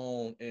their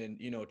own and,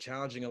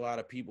 challenging a lot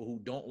of people who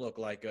don't look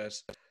like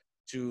us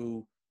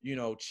to,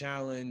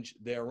 challenge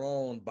their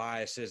own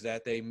biases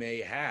that they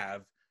may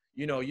have.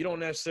 You don't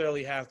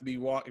necessarily have to be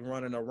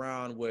running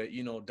around with,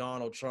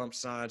 Donald Trump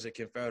signs and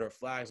Confederate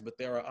flags, but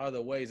there are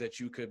other ways that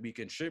you could be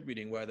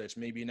contributing, whether it's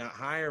maybe not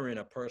hiring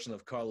a person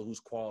of color who's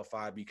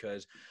qualified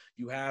because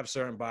you have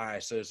certain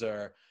biases,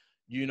 or,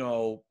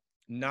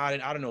 not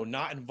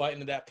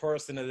inviting that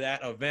person to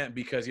that event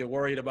because you're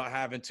worried about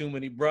having too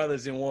many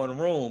brothers in one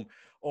room,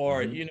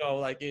 or,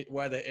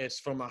 whether it's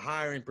from a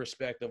hiring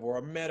perspective or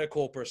a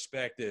medical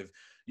perspective,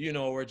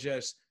 or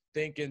just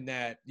thinking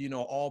that,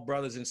 all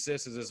brothers and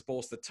sisters are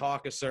supposed to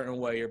talk a certain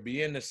way or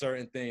be into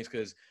certain things,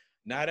 because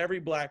not every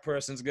black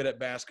person's good at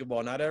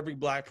basketball. Not every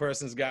black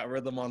person's got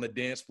rhythm on the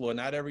dance floor.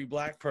 Not every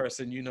black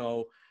person,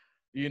 can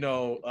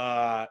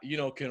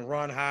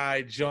run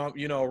high, jump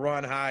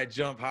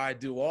high,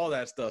 do all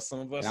that stuff. Some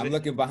of us. And I'm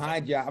looking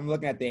behind you. I'm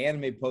looking at the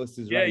anime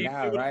posters right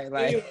now, right?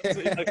 Like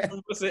some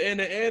of us are in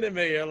the anime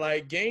or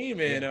like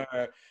gaming,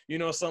 or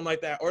something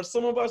like that. Or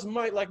some of us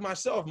might, like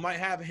myself, might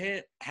have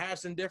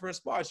hats in different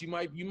spots. You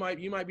might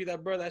be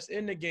that brother that's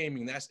in the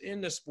gaming, that's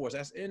in the sports,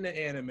 that's in the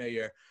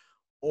anime,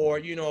 or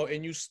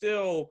and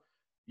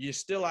you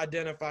still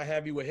identify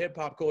heavy with hip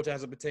hop culture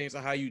as it pertains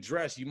to how you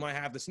dress. You might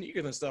have the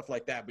sneakers and stuff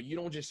like that, but you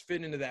don't just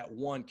fit into that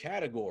one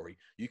category.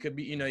 You could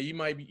be, you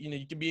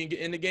could be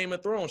in the Game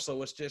of Thrones.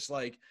 So it's just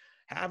like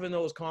having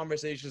those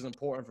conversations is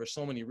important for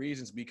so many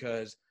reasons,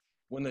 because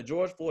when the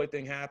George Floyd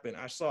thing happened,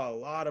 I saw a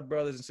lot of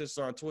brothers and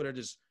sisters on Twitter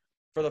just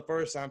for the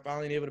first time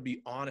finally able to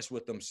be honest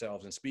with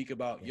themselves and speak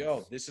about,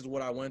 this is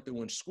what I went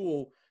through in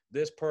school.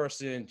 This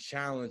person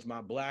challenged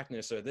my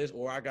blackness,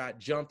 or I got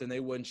jumped and they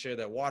wouldn't share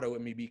that water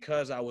with me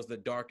because I was the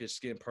darkest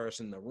skinned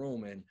person in the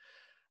room. And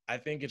I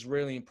think it's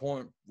really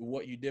important.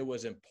 What you did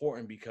was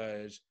important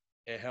because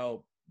it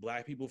helped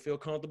black people feel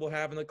comfortable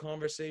having the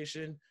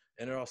conversation.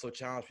 And it also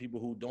challenged people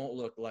who don't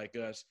look like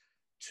us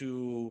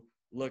to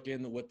look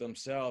in with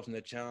themselves and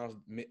to challenge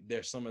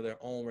some of their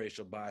own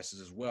racial biases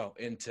as well.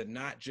 And to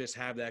not just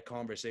have that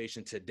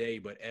conversation today,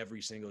 but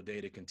every single day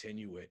to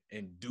continue it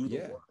and do the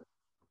work.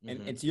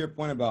 And to your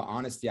point about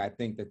honesty, I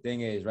think the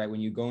thing is, right,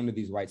 when you go into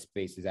these white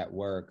spaces at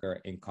work or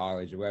in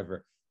college or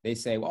wherever, they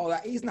say, well,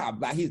 he's not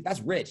black, that's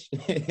rich,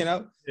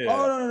 Oh,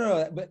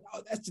 no, but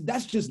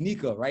that's just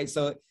Nico, right?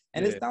 So,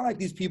 and it's not like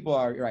these people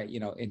are, right,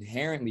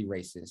 inherently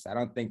racist. I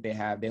don't think they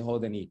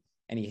hold any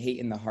hate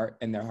in their heart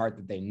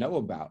that they know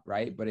about,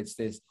 right? But it's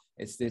this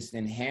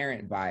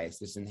inherent bias,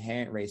 this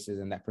inherent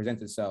racism that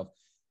presents itself.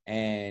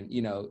 And,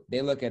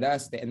 they look at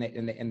us and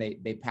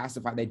they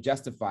pacify, they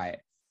justify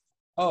it.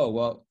 Oh,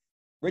 well,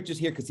 Rich is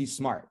here because he's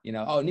smart,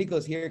 Oh,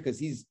 Nico's here because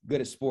he's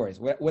good at sports.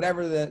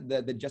 Whatever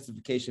the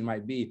justification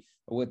might be,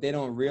 but what they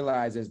don't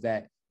realize is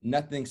that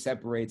nothing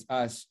separates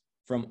us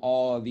from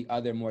all the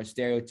other more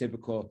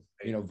stereotypical,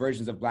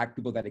 versions of black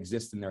people that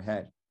exist in their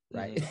head,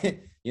 right?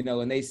 Mm-hmm.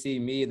 When they see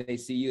me, they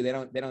see you. They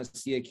don't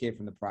see a kid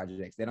from the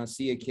projects. They don't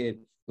see a kid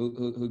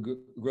who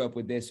grew up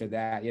with this or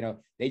that.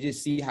 They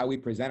just see how we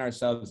present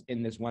ourselves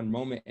in this one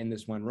moment, in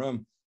this one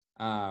room.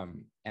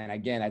 And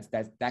again,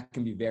 that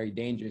can be very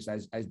dangerous.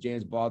 As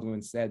James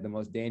Baldwin said, the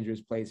most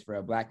dangerous place for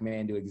a black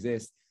man to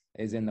exist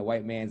is in the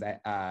white man's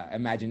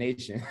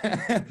imagination,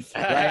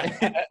 right?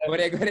 when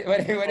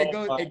it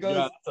goes,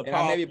 and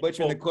I may be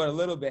butchering the quote a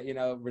little bit,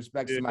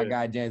 respects to my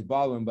guy James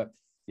Baldwin, but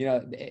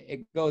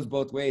it goes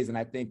both ways. And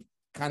I think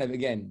kind of,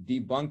 again,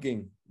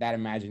 debunking that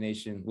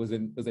imagination was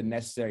a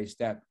necessary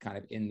step kind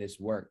of in this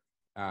work,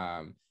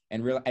 and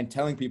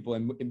telling people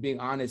and being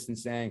honest and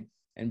saying,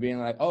 and being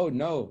like, oh,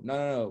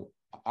 no,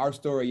 our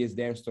story is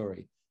their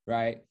story,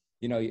 right?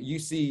 You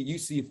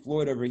see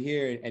Floyd over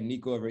here and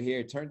Nico over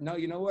here. No,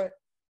 you know what?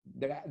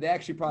 They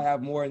actually probably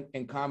have more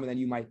in common than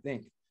you might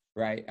think,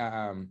 right?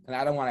 And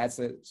I don't want, that's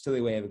a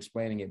silly way of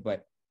explaining it,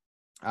 but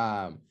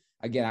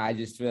again, I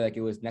just feel like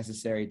it was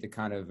necessary to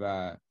kind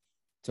of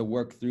to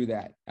work through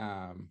that.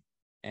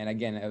 And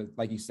again, it was,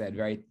 like you said,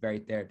 very, very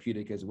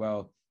therapeutic as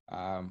well,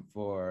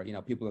 for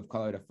people of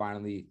color to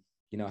finally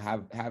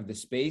have the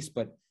space,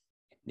 but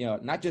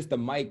not just the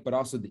mic, but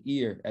also the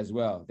ear as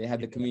well. They had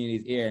the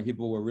community's ear and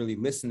people were really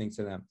listening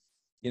to them.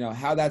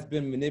 How that's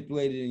been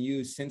manipulated and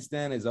used since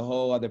then is a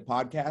whole other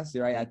podcast,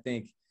 right? I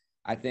think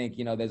I think,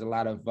 there's a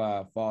lot of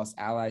false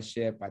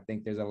allyship. I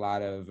think there's a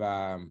lot of,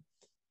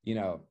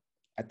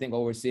 I think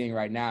what we're seeing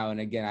right now, and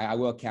again, I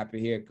will cap it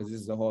here because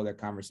this is a whole other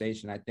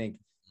conversation. I think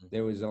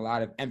there was a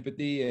lot of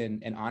empathy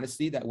and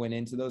honesty that went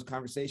into those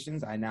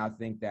conversations. I now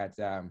think that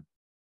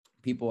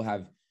people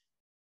have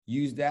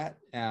used that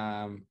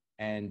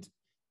and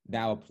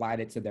now applied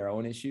it to their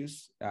own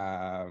issues.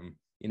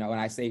 When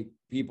I say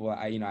people,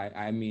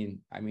 I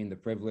mean the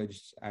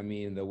privileged, I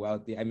mean the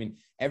wealthy. I mean,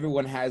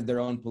 everyone has their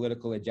own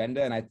political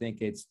agenda, and I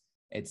think it's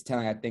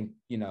telling. I think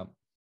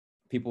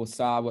people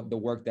saw what the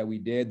work that we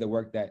did, the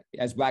work that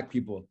as Black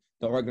people,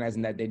 the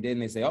organizing that they did,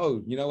 and they say,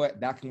 oh, you know what,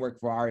 that can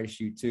work for our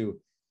issue too,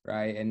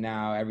 right? And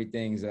now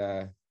everything's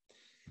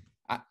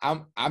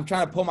I'm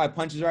trying to pull my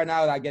punches right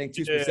now without getting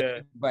too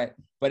specific, but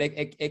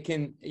it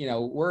can,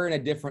 we're in a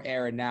different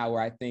era now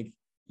where I think,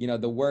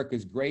 the work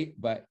is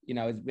great, but,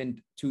 it's been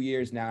 2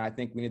 years now. I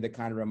think we need to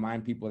kind of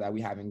remind people that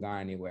we haven't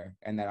gone anywhere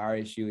and that our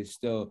issue is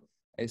still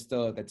at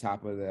the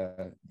top of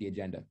the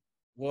agenda.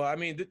 Well, I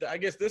mean, I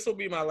guess this will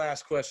be my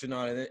last question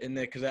on it, and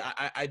because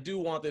I do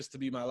want this to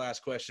be my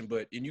last question,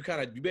 but and you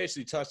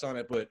basically touched on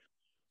it, but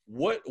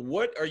what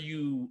are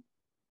you?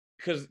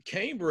 Because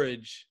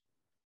Cambridge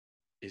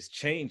is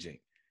changing.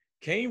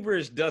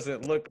 Cambridge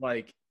doesn't look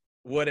like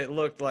what it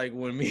looked like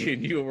when me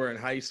and you were in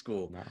high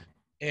school. No.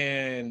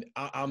 And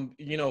I'm,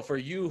 for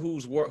you who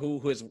has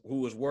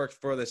worked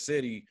for the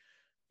city,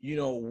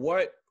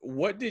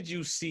 what did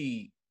you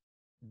see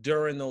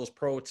during those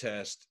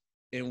protests,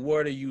 and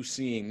what are you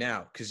seeing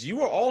now? Because you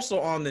were also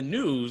on the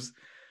news.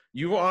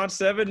 You were on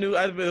 7 News.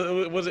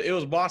 It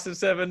was Boston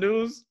 7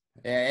 News.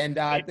 Yeah, and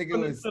I think it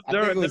was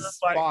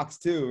Fox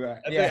too.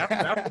 Right? Yeah,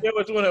 I forget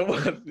which one it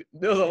was.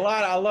 There was a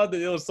lot. I loved it.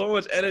 There was so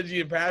much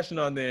energy and passion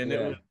on there,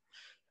 and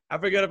I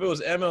forget if it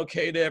was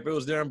MLK Day, if it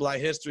was during Black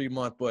History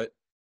Month. But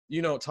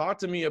talk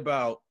to me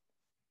about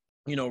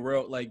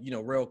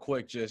real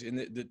quick, just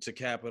to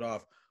cap it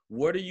off.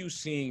 What are you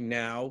seeing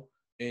now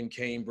in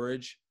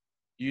Cambridge?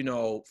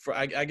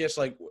 I guess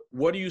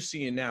what are you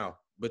seeing now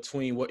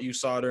between what you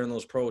saw during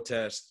those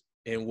protests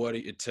and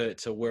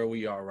to where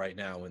we are right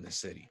now in the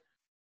city?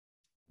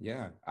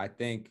 Yeah, I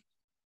think,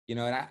 and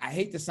I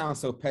hate to sound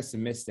so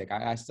pessimistic.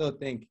 I still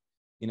think,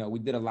 we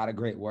did a lot of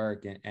great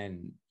work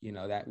and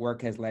that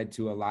work has led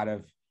to a lot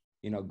of,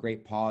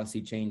 great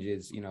policy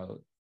changes,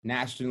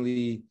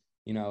 nationally,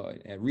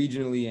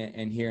 regionally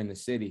and here in the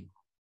city.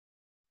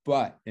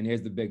 But, and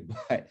here's the big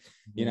but,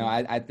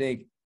 I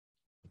think,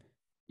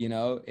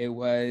 it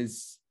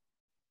was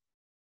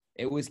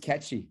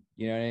catchy.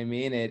 You know what I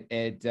mean?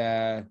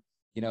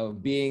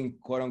 Being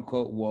quote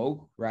unquote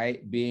woke,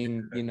 right?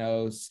 Being,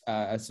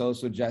 a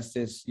social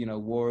justice,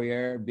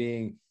 warrior,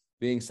 being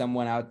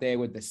someone out there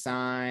with the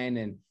sign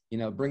and,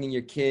 bringing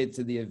your kid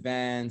to the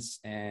events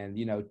and,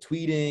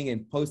 tweeting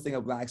and posting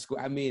a Black school.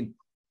 I mean,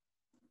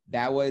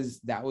 that was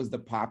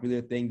the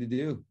popular thing to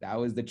do. That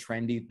was the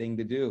trendy thing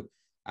to do.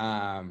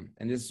 And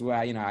this is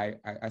why,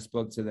 I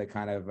spoke to the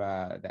kind of,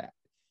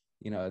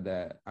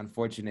 the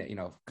unfortunate,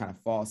 kind of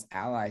false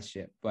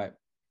allyship. But,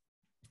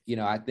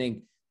 I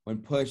think when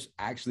push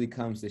actually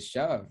comes to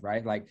shove,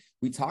 right? Like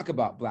we talk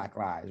about Black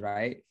lives,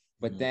 right?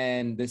 But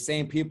then the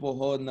same people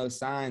holding those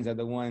signs are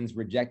the ones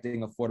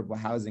rejecting affordable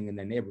housing in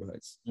their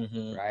neighborhoods,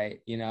 right?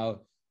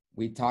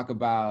 We talk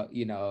about,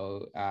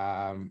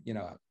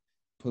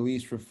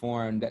 police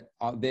reform, that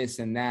all this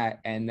and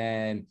that, and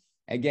then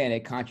again,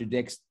 it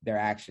contradicts their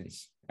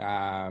actions.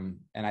 And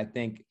I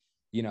think,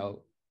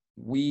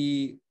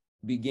 we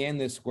began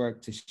this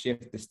work to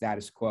shift the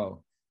status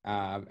quo.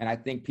 And I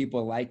think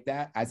people like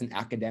that as an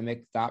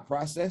academic thought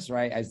process,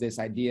 right? As this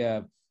idea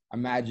of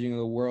imagining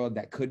a world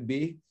that could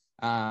be.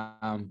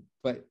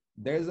 But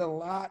there's a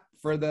lot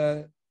for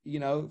the,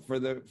 for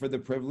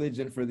the privilege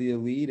and for the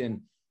elite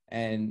and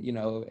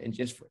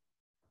just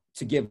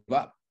to give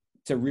up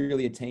to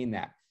really attain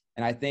that.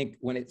 And I think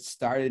when it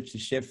started to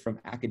shift from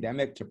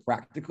academic to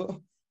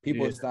practical,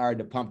 people started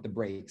to pump the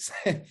brakes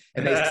and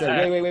they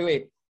said,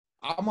 wait.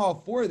 I'm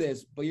all for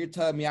this, but you're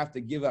telling me I have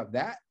to give up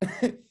that?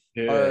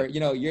 Or,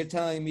 you're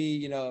telling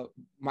me,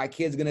 my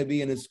kid's going to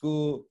be in a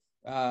school,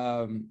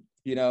 with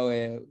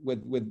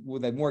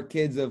more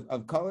kids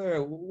of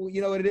color,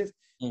 you know what it is?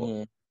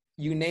 Well,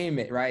 you name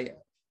it, right?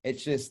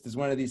 It's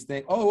one of these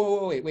things.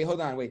 Oh, wait,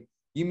 hold on.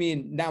 You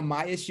mean now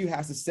my issue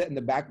has to sit in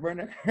the back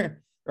burner,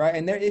 right?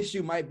 And their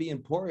issue might be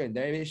important.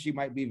 Their issue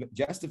might be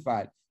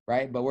justified,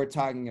 right? But we're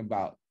talking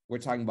about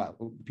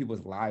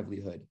people's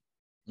livelihood.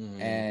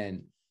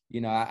 And,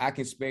 I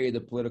can spare you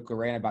the political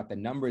rant about the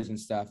numbers and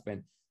stuff.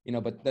 And,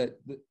 but the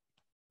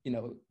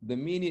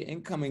median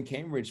income in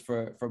Cambridge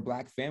for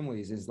Black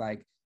families is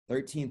like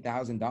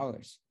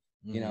 $13,000.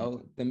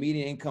 The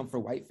median income for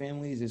white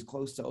families is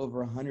close to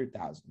over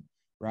 100,000,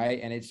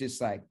 right? And it's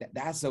just like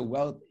that's a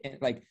wealth,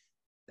 like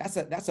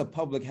that's a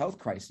public health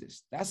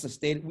crisis. That's a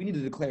state. We need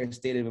to declare a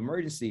state of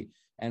emergency,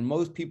 and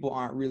most people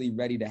aren't really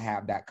ready to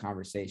have that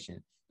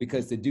conversation,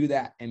 because to do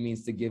that, it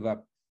means to give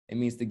up. It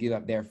means to give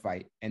up their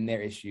fight and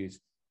their issues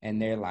and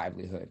their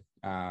livelihood.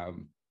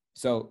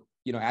 So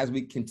as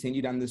we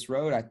continue down this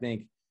road, I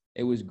think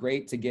it was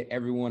great to get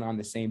everyone on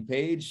the same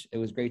page. It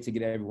was great to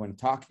get everyone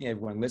talking,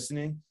 everyone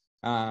listening.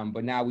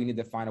 But now we need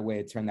to find a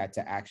way to turn that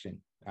to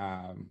action.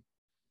 So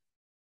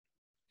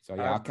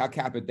yeah, I'll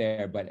cap it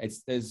there. But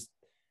there's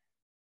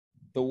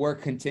the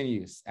work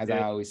continues, as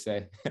I always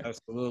say.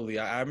 Absolutely.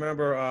 I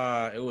remember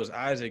it was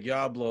Isaac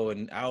Yablo,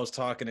 and I was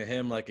talking to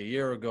him like a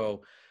year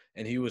ago,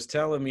 and he was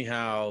telling me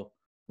how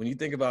when you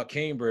think about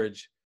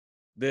Cambridge,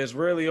 there's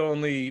really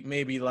only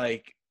maybe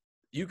like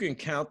you can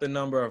count the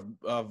number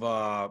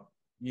of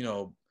you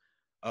know,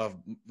 of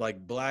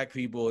like black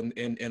people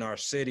in our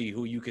city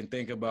who you can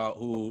think about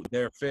who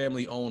their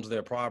family owns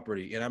their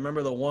property. And I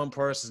remember the one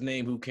person's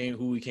name who came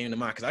to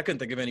mind, because I couldn't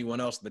think of anyone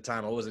else at the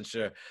time. I wasn't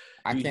sure.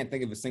 I can't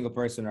think of a single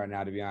person right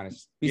now, to be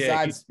honest.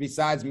 Yeah,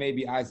 Besides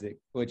maybe Isaac,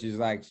 which is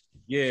like,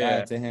 yeah,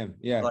 shout out to him.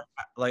 Yeah.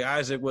 Like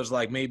Isaac was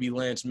like maybe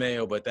Lance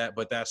Mayo, but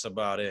that's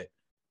about it,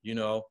 you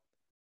know.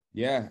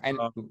 Yeah, and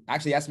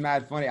actually, that's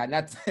mad funny.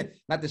 Not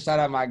to shout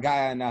out my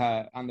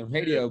guy on the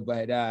radio,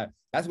 but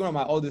that's one of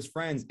my oldest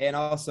friends and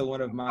also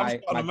one of my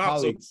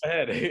colleagues.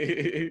 Yeah.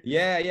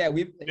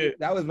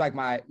 That was like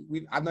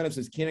I've known him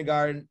since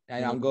kindergarten,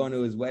 and I'm going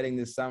to his wedding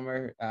this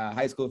summer.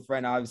 High school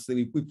friend,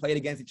 obviously. We played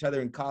against each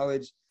other in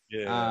college.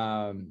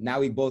 Yeah. Now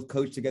we both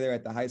coach together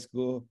at the high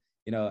school.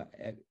 You know,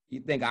 you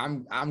think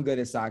I'm good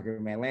at soccer,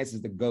 man. Lance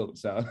is the GOAT.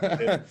 So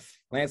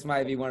Lance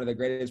might be one of the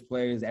greatest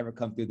players to ever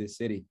come through this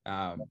city.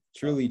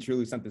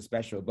 Truly something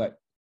special. But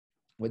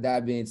with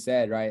that being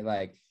said, right,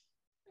 like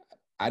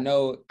I'm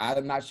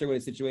not sure what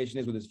his situation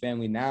is with his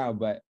family now,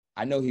 but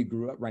I know he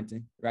grew up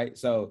renting, right?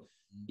 So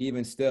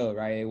even still,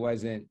 right, it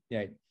wasn't,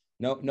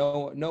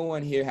 no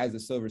one here has a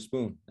silver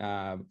spoon.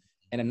 And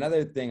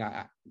another thing,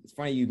 it's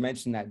funny you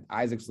mentioned that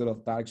Isaac's little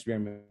thought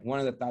experiment. One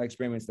of the thought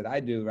experiments that I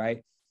do,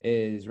 right,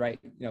 is, right,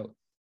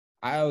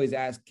 I always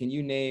ask, can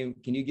you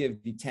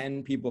give the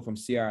 10 people from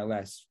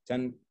CRLS,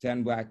 10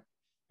 black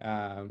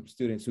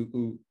students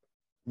who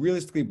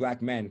realistically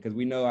black men, because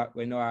we know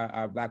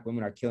our black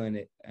women are killing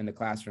it in the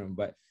classroom,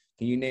 but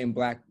can you name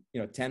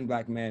 10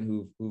 black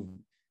men who've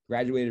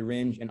graduated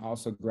Ringe and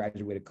also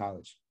graduated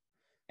college?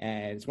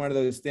 And it's one of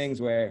those things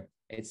where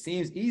it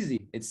seems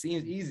easy.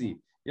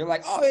 You're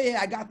like, oh yeah,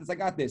 I got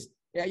this.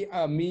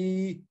 Yeah,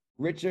 me,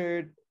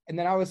 Richard. And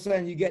then all of a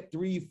sudden you get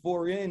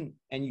 3-4 in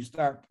and you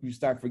start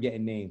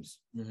forgetting names.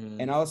 Mm-hmm.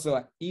 And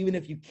also, even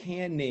if you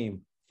can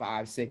name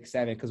 5, 6,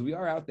 7, because we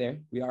are out there.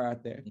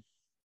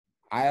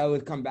 I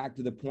always come back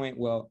to the point,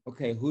 well,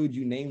 okay, who did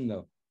you name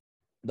though?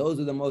 Those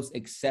are the most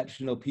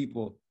exceptional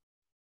people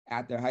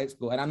at their high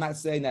school. And I'm not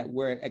saying that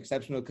we're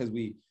exceptional because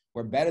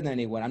we're better than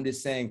anyone. I'm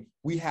just saying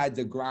we had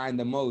to grind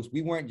the most.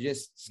 We weren't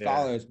just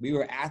scholars. We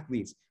were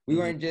athletes. We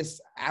weren't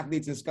just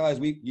athletes and scholars.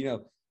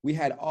 We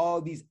had all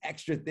these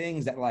extra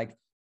things that, like,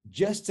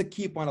 just to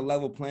keep on a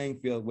level playing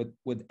field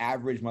with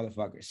average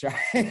motherfuckers,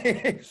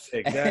 right?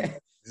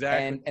 Exactly.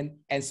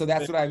 And so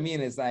that's what I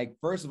mean. Is like,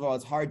 first of all,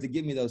 it's hard to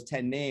give me those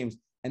 10 names.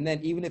 And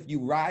then even if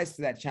you rise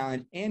to that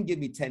challenge and give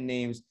me 10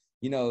 names,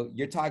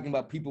 you're talking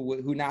about people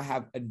who now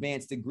have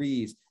advanced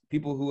degrees,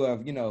 people who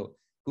have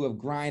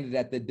grinded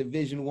at the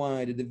Division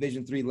I to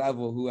Division III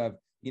level, who have,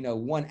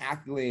 won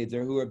accolades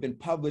or who have been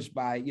published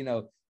by,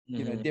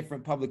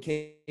 different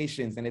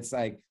publications. And it's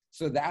like,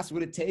 so that's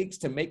what it takes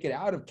to make it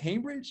out of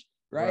Cambridge.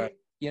 Right?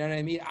 You know what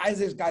I mean?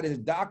 Isaac's got his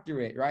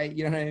doctorate, right?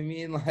 You know what I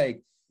mean?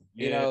 Like,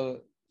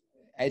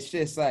 it's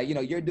just like,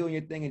 you're doing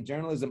your thing in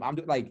journalism. I'm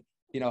like,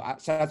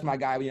 shout out to my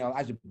guy,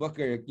 Elijah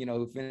Booker,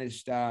 who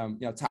finished,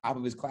 top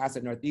of his class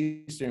at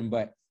Northeastern,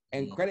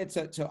 and credit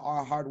to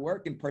our hard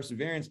work and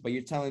perseverance. But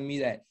you're telling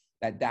me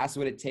that's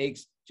what it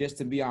takes just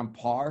to be on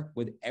par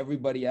with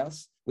everybody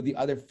else, with the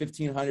other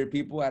 1,500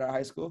 people at our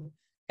high school.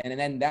 And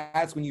then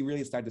that's when you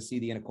really start to see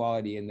the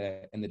inequality and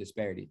the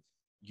disparity.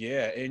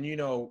 Yeah, and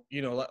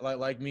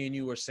like me and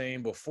you were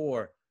saying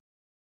before,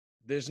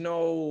 there's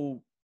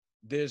no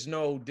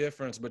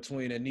difference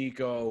between a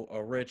Nico,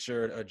 a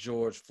Richard, a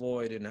George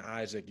Floyd, and an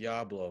Isaac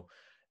Yablo,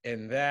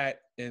 and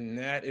that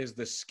is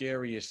the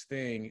scariest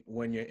thing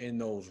when you're in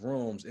those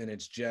rooms and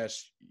it's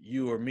just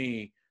you or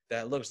me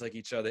that looks like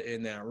each other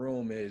in that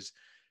room. Is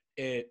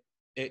it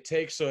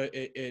takes people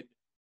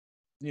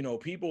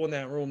in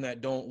that room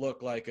that don't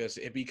look like us.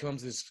 It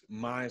becomes this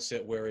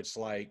mindset where it's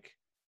like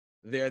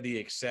they're the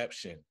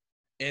exception,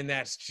 and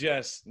that's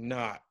just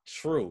not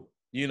true.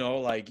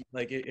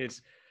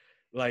 It's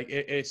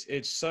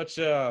such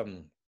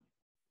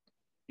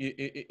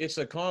it's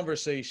a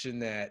conversation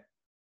that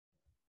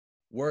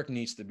work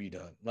needs to be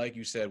done. Like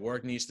you said,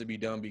 work needs to be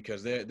done,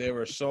 because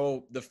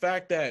the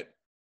fact that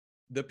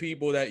the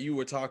people that you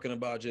were talking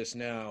about just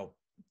now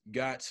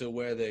got to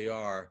where they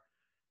are,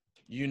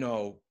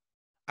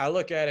 I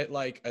look at it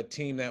like a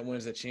team that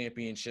wins a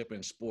championship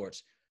in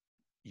sports.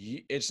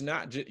 It's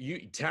not just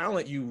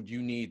talent. You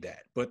need that,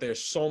 but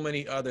there's so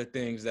many other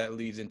things that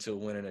leads into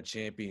winning a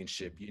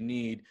championship. You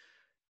need,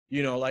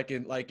 like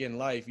in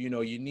life, you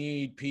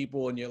need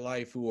people in your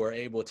life who are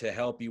able to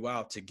help you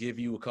out, to give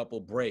you a couple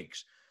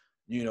breaks.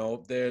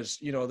 There's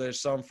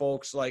some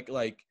folks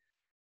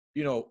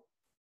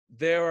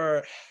there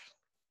are,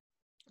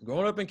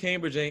 growing up in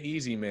Cambridge ain't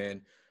easy,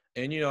 man.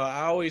 And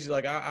I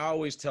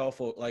always tell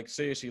folks, like,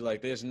 seriously,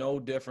 like, there's no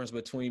difference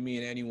between me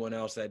and anyone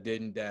else that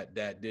didn't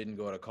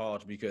go to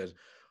college, because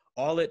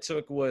all it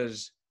took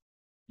was,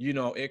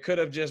 it could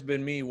have just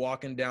been me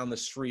walking down the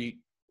street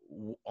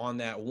on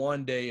that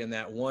one day and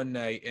that one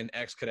night, and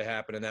X could have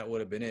happened, and that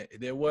would have been it.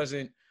 There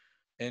wasn't.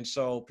 And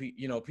so,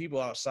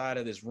 people outside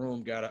of this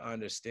room got to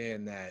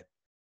understand that,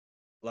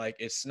 like,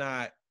 it's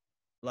not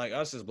like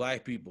us as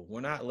Black people.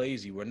 We're not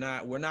lazy. We're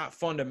not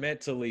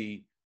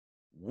fundamentally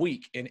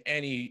weak in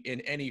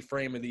any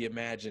frame of the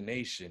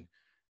imagination.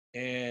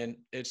 And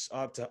it's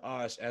up to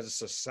us as a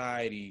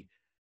society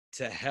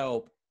to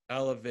help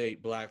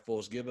elevate Black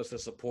folks, give us the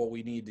support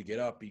we need to get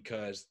up,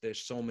 because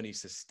there's so many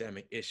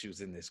systemic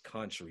issues in this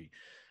country.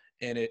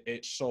 And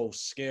it's so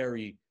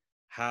scary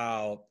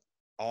how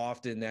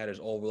often that is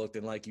overlooked.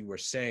 And like you were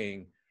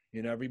saying,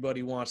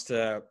 everybody wants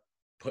to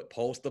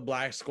post the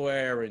Black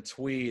square and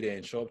tweet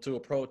and show up to a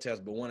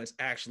protest, but when it's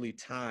actually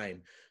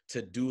time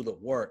to do the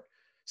work.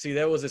 See,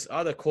 there was this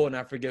other quote, and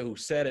I forget who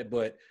said it,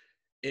 but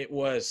it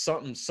was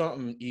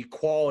something,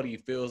 equality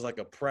feels like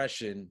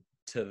oppression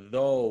to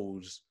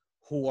those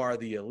who are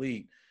the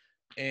elite.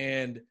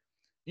 And,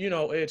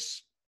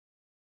 it's,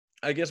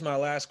 I guess my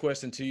last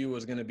question to you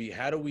is going to be,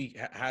 how do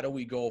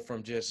we go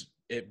from just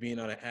it being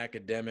on an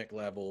academic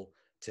level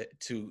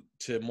to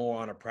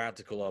more on a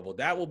practical level?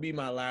 That will be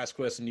my last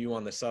question to you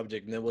on the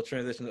subject, and then we'll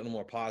transition to the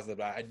more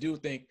positive. I do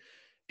think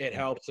it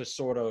helps to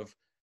sort of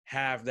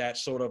have that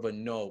sort of a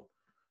note,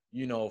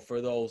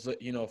 for those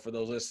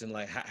listening,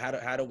 like, how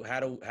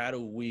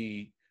do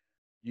we,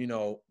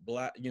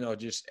 Black,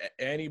 just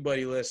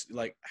anybody listen,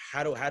 like,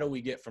 how do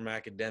we get from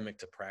academic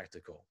to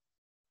practical?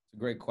 It's a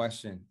great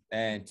question.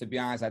 And to be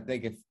honest, I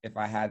think if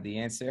I had the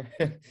answer,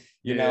 It's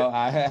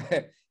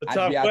a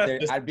tough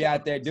question. I'd be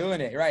out there doing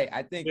it. Right.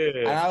 I think, Yeah.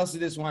 and I also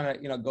just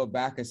want to, go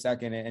back a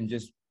second and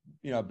just,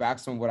 back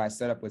some what I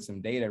set up with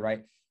some data,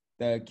 right?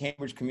 The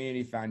Cambridge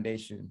Community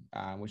Foundation,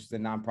 which is a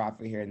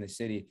nonprofit here in the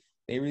city,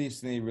 they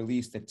recently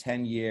released a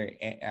 10-year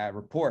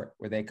report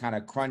where they kind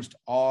of crunched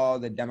all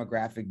the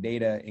demographic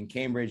data in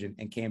Cambridge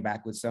and came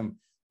back with some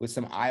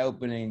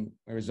eye-opening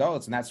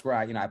results. And that's where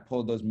I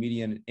pulled those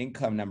median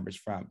income numbers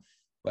from.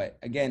 But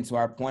again, to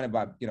our point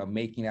about,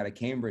 making out of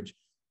Cambridge,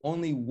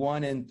 only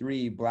 1 in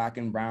 3 Black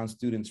and brown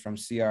students from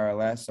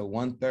CRLS, so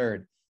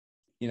 1/3,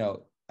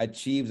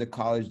 achieves a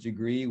college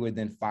degree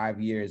within 5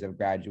 years of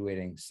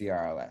graduating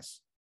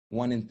CRLS.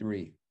 1 in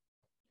 3,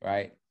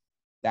 right?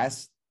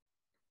 That's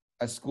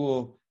a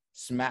school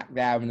smack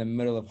dab in the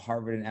middle of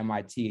Harvard and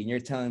MIT. And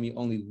you're telling me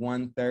only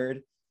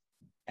 1/3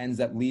 ends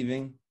up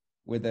leaving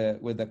with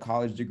a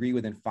college degree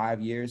within 5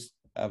 years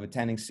of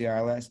attending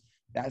CRLS?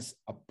 That's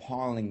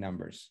appalling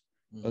numbers.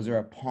 Mm-hmm. Those are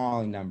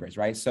appalling numbers,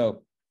 right?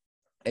 So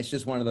it's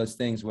just one of those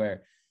things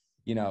where,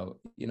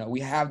 we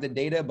have the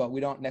data, but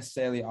we don't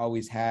necessarily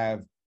always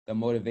have the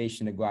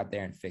motivation to go out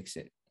there and fix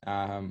it.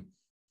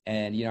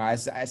 I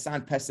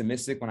sound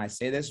pessimistic when I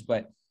say this,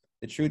 but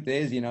the truth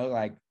is,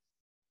 like,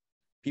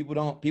 people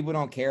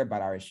don't care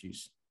about our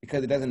issues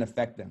because it doesn't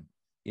affect them.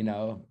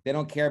 They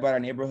don't care about our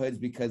neighborhoods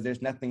because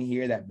there's nothing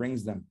here that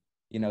brings them,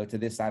 to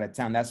this side of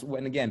town. That's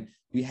when, again,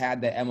 we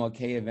had the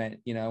MLK event,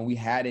 we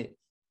had it,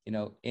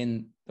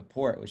 in the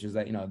Port, which is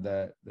like,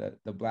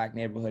 the Black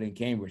neighborhood in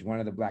Cambridge,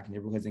 one of the Black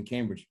neighborhoods in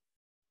Cambridge.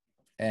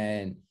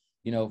 And,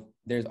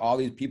 there's all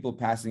these people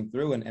passing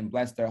through and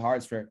bless their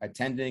hearts for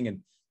attending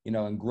and,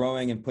 and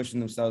growing and pushing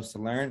themselves to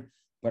learn.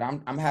 But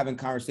I'm having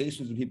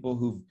conversations with people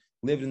who've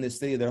lived in this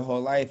city their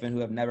whole life and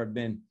who have never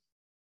been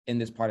in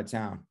this part of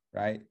town,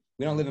 right?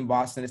 We don't live in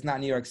Boston. It's not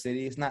New York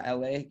City. It's not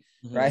LA,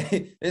 mm-hmm. right?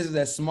 This is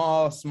a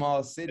small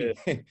city,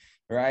 yeah.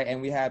 Right?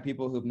 And we have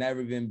people who've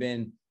never even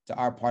been to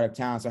our part of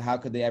town. So how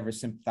could they ever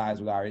sympathize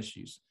with our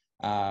issues?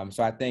 So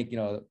I think,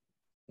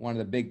 one of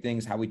the big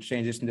things, how we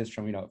transition this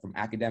from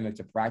academic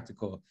to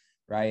practical,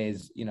 right,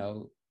 is,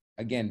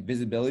 again,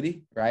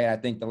 visibility, right? I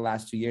think the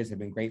last 2 years have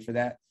been great for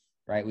that,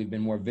 right? We've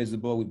been more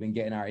visible. We've been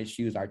getting our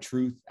issues, our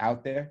truth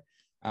out there.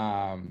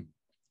 And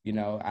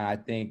I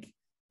think,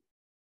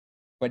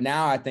 but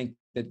now I think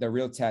that the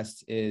real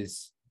test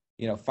is,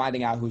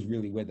 finding out who's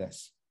really with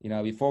us.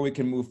 Before we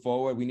can move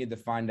forward, we need to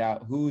find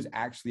out who's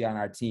actually on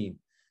our team,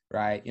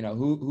 right?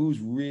 Who's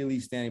really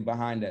standing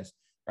behind us,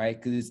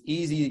 right? Because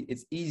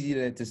it's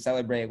easy to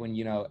celebrate when,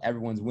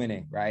 everyone's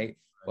winning, right?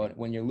 But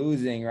when you're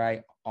losing,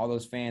 right, all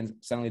those fans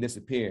suddenly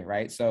disappear,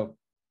 right? So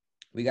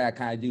we got to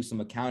kind of do some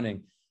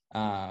accounting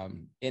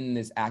in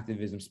this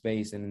activism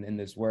space and in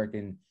this work,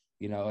 and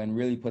and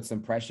really put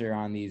some pressure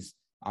on these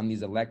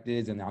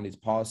electeds and on these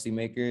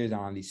policymakers and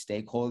on these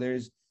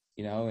stakeholders,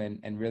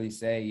 and really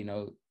say,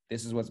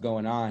 this is what's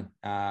going on.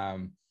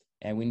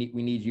 And we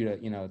need you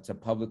to, to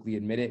publicly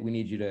admit it. We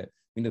need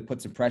to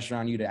put some pressure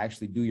on you to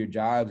actually do your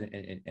jobs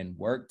and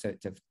work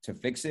to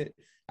fix it.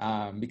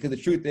 Because the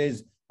truth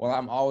is, well,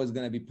 I'm always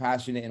going to be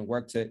passionate and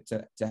work to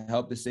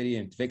help the city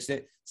and fix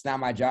it. It's not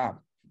my job,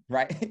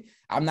 right?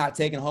 I'm not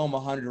taking home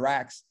 100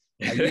 racks,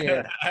 a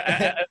year,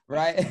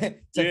 right,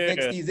 to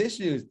fix Yeah. these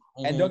issues.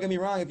 And Mhm. don't get me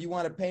wrong, if you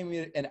want to pay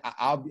me, and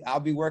I'll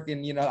be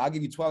working, I'll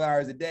give you 12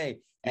 hours a day,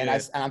 and Yeah.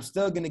 I'm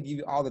still gonna give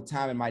you all the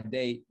time in my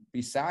day.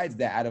 Besides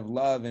that, out of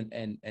love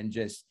and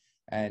just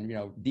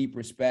deep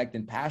respect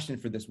and passion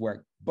for this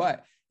work. But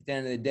at the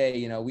end of the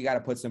day, we got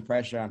to put some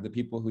pressure on the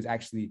people who's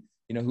actually,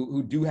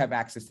 who do have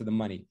access to the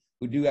money,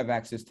 who do have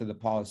access to the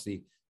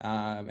policy,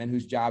 and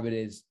whose job it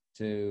is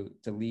to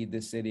lead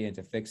this city and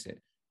to fix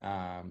it.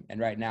 And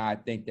right now, I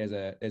think there's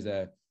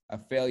a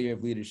failure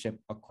of leadership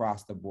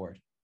across the board.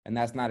 And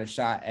that's not a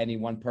shot at any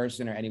one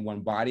person or any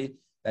one body.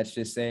 That's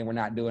just saying we're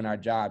not doing our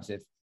jobs.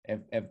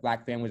 If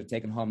Black families are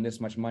taking home this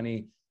much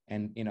money,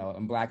 and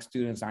Black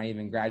students aren't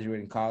even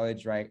graduating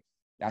college, right?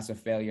 That's a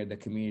failure of the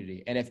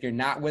community. And if you're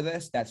not with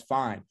us, that's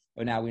fine.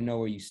 But now we know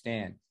where you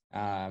stand,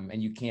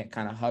 and you can't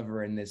kind of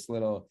hover in this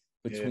little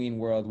between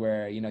world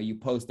where you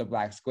post a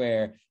Black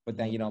square, but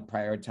then you don't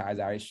prioritize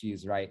our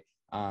issues, right,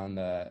 on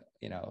the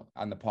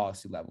on the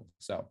policy level.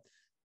 So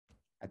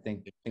I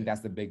think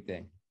that's the big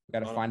thing. We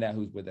got to find out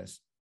who's with us.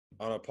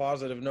 On a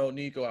positive note,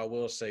 Nico, I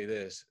will say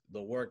this: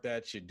 the work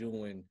that you're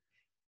doing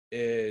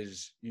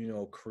is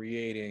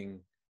creating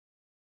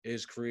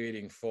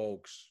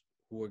folks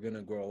who are going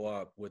to grow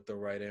up with the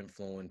right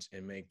influence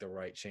and make the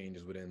right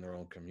changes within their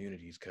own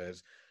communities.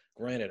 Because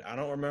granted, I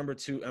don't remember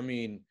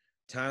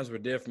times were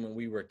different when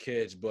we were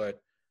kids,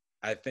 but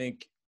I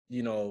think,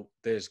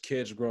 there's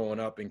kids growing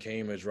up in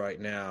Cambridge right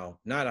now.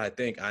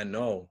 I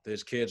know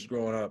there's kids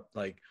growing up,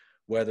 like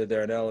whether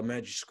they're in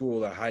elementary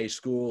school or high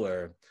school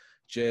or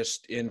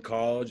just in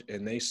college,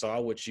 and they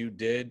saw what you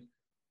did.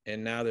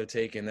 And now they're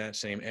taking that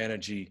same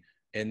energy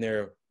and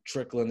they're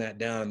trickling that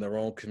down in their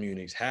own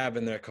communities,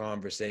 having their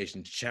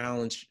conversations,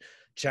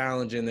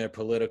 challenging their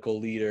political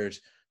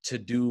leaders to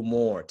do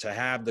more, to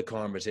have the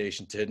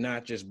conversation, to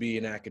not just be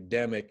an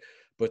academic,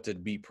 but to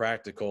be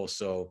practical.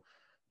 So,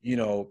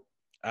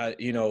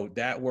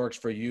 that works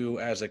for you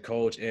as a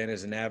coach and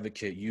as an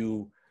advocate.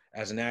 You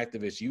as an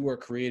activist, you are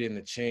creating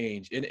the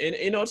change. And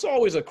it's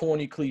always a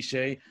corny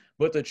cliche,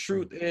 but the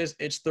truth is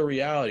it's the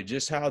reality.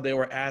 Just how there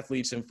were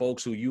athletes and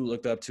folks who you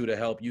looked up to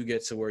help you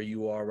get to where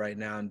you are right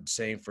now. And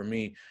same for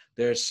me.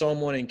 There's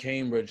someone in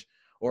Cambridge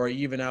or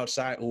even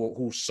outside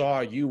who saw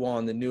you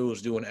on the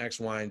news doing X,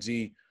 Y, and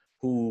Z,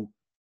 who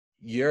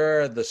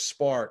you're the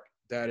spark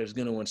that is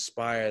going to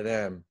inspire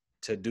them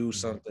to do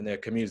something in their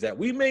communities that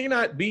we may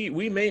not see,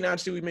 we may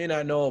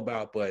not know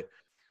about, but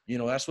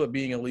that's what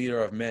being a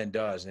leader of men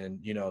does. And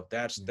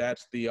that's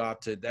the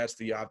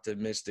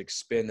optimistic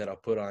spin that I'll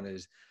put on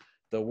is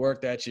the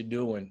work that you're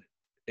doing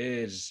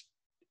is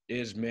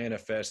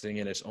manifesting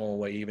in its own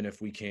way, even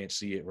if we can't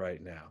see it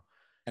right now.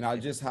 And I'll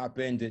just hop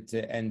in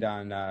to end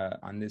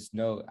on this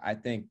note. I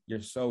think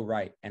you're so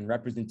right, and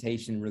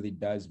representation really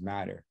does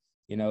matter.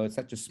 It's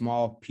such a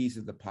small piece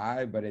of the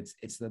pie, but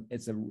it's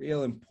a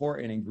real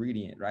important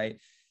ingredient, right?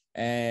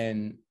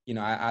 And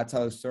I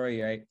tell a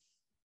story, right?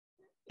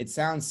 It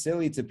sounds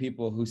silly to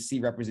people who see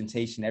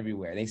representation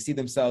everywhere. They see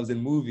themselves in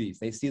movies.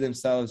 They see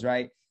themselves,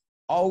 right?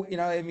 Oh, you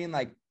know what I mean?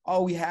 Like,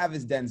 all we have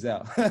is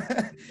Denzel,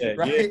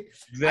 right? Yeah,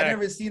 exactly.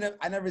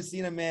 I never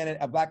seen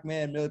a Black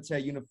man in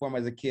military uniform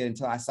as a kid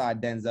until I saw a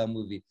Denzel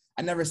movie.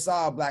 I never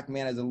saw a Black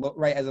man as a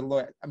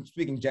lawyer. I'm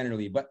speaking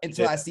generally, but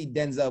until I see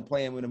Denzel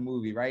playing with a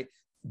movie, right?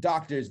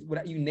 Doctors,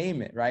 whatever, you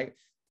name it, right?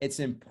 It's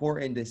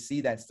important to see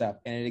that stuff,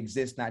 and it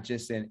exists not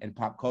just in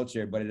pop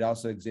culture, but it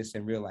also exists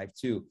in real life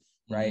too,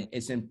 right?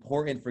 It's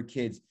important for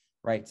kids,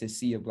 right, to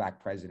see a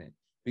Black president,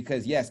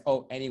 because yes,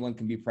 anyone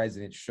can be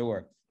president,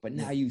 sure. But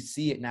now you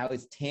see it. Now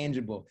it's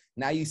tangible.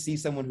 Now you see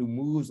someone who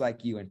moves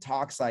like you and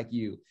talks like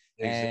you,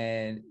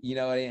 and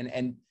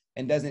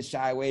and doesn't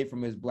shy away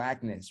from his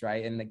Blackness,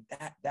 right? And like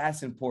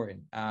that's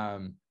important.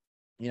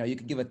 You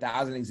could give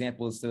 1,000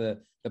 examples to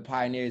the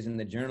pioneers in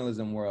the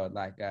journalism world,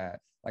 like a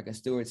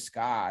Stuart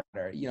Scott,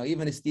 or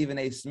even a Stephen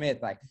A. Smith.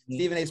 Like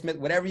Stephen A. Smith,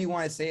 whatever you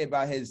want to say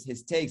about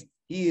his takes,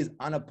 he is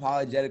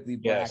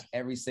unapologetically Black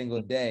every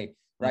single day.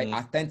 Right,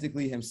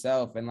 authentically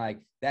himself, and like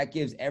that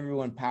gives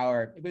everyone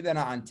power. Maybe they're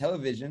not on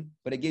television,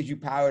 but it gives you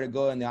power to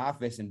go in the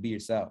office and be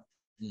yourself,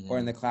 or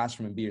in the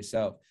classroom and be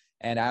yourself.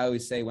 And I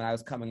always say, when I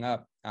was coming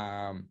up,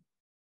 I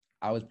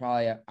was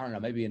probably, I don't know,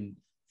 maybe a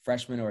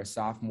freshman or a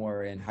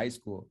sophomore in high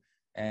school,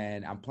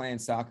 and I'm playing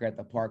soccer at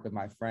the park with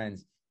my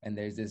friends. And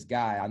there's this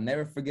guy, I'll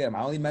never forget him.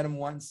 I only met him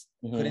once.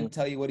 Couldn't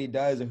tell you what he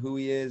does or who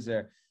he is,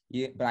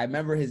 but I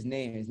remember his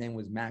name. His name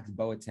was Max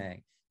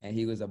Boateng. And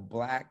he was a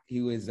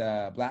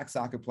Black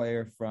soccer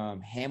player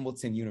from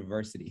Hamilton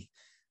University.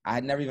 I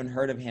had never even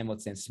heard of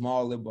Hamilton,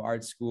 small liberal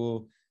arts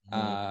school.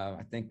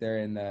 I think they're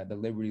in the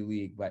Liberty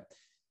League. But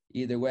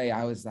either way,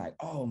 I was like,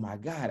 oh my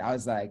God. I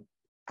was like,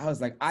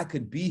 I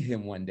could be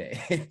him one day.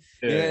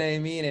 You know what I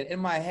mean? And in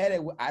my head,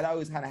 I'd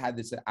always kind of had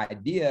this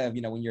idea of,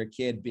 when you're a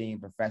kid being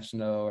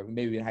professional, or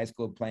maybe in high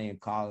school playing in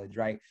college,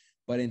 right?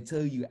 But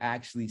until you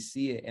actually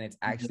see it and it's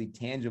actually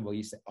tangible,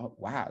 you say, oh,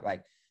 wow,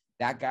 like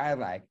that guy,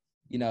 like,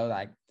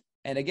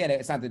 and again,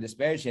 it's not to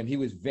disparage him. He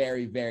was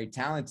very, very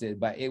talented,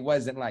 but it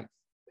wasn't like,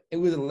 it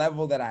was a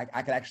level that I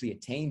could actually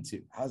attain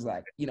to. I was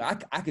like, you know,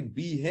 I could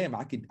be him.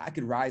 I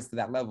could rise to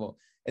that level.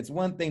 It's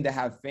one thing to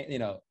have, you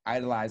know,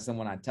 idolize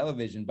someone on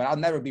television, but I'll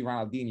never be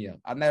Ronaldinho.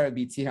 I'll never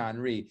be Thierry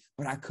Henry,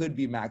 but I could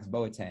be Max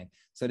Boateng.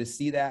 So to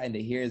see that and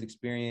to hear his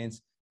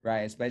experience,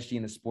 right, especially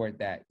in a sport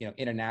that, you know,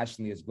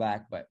 internationally is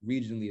Black, but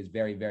regionally is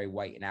very, very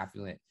white and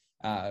affluent,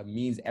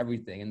 means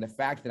everything. And the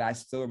fact that I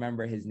still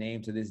remember his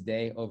name to this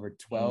day, over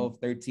 12,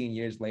 13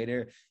 years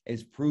later,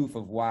 is proof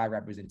of why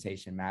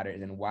representation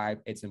matters and why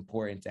it's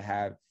important to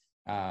have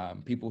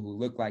people who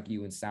look like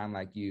you and sound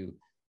like you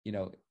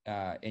know,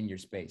 in your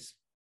space.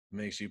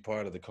 Makes you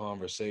part of the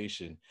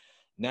conversation.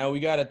 Now we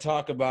got to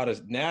talk about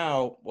us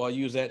now. I'll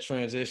use that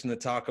transition to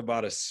talk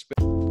about a space.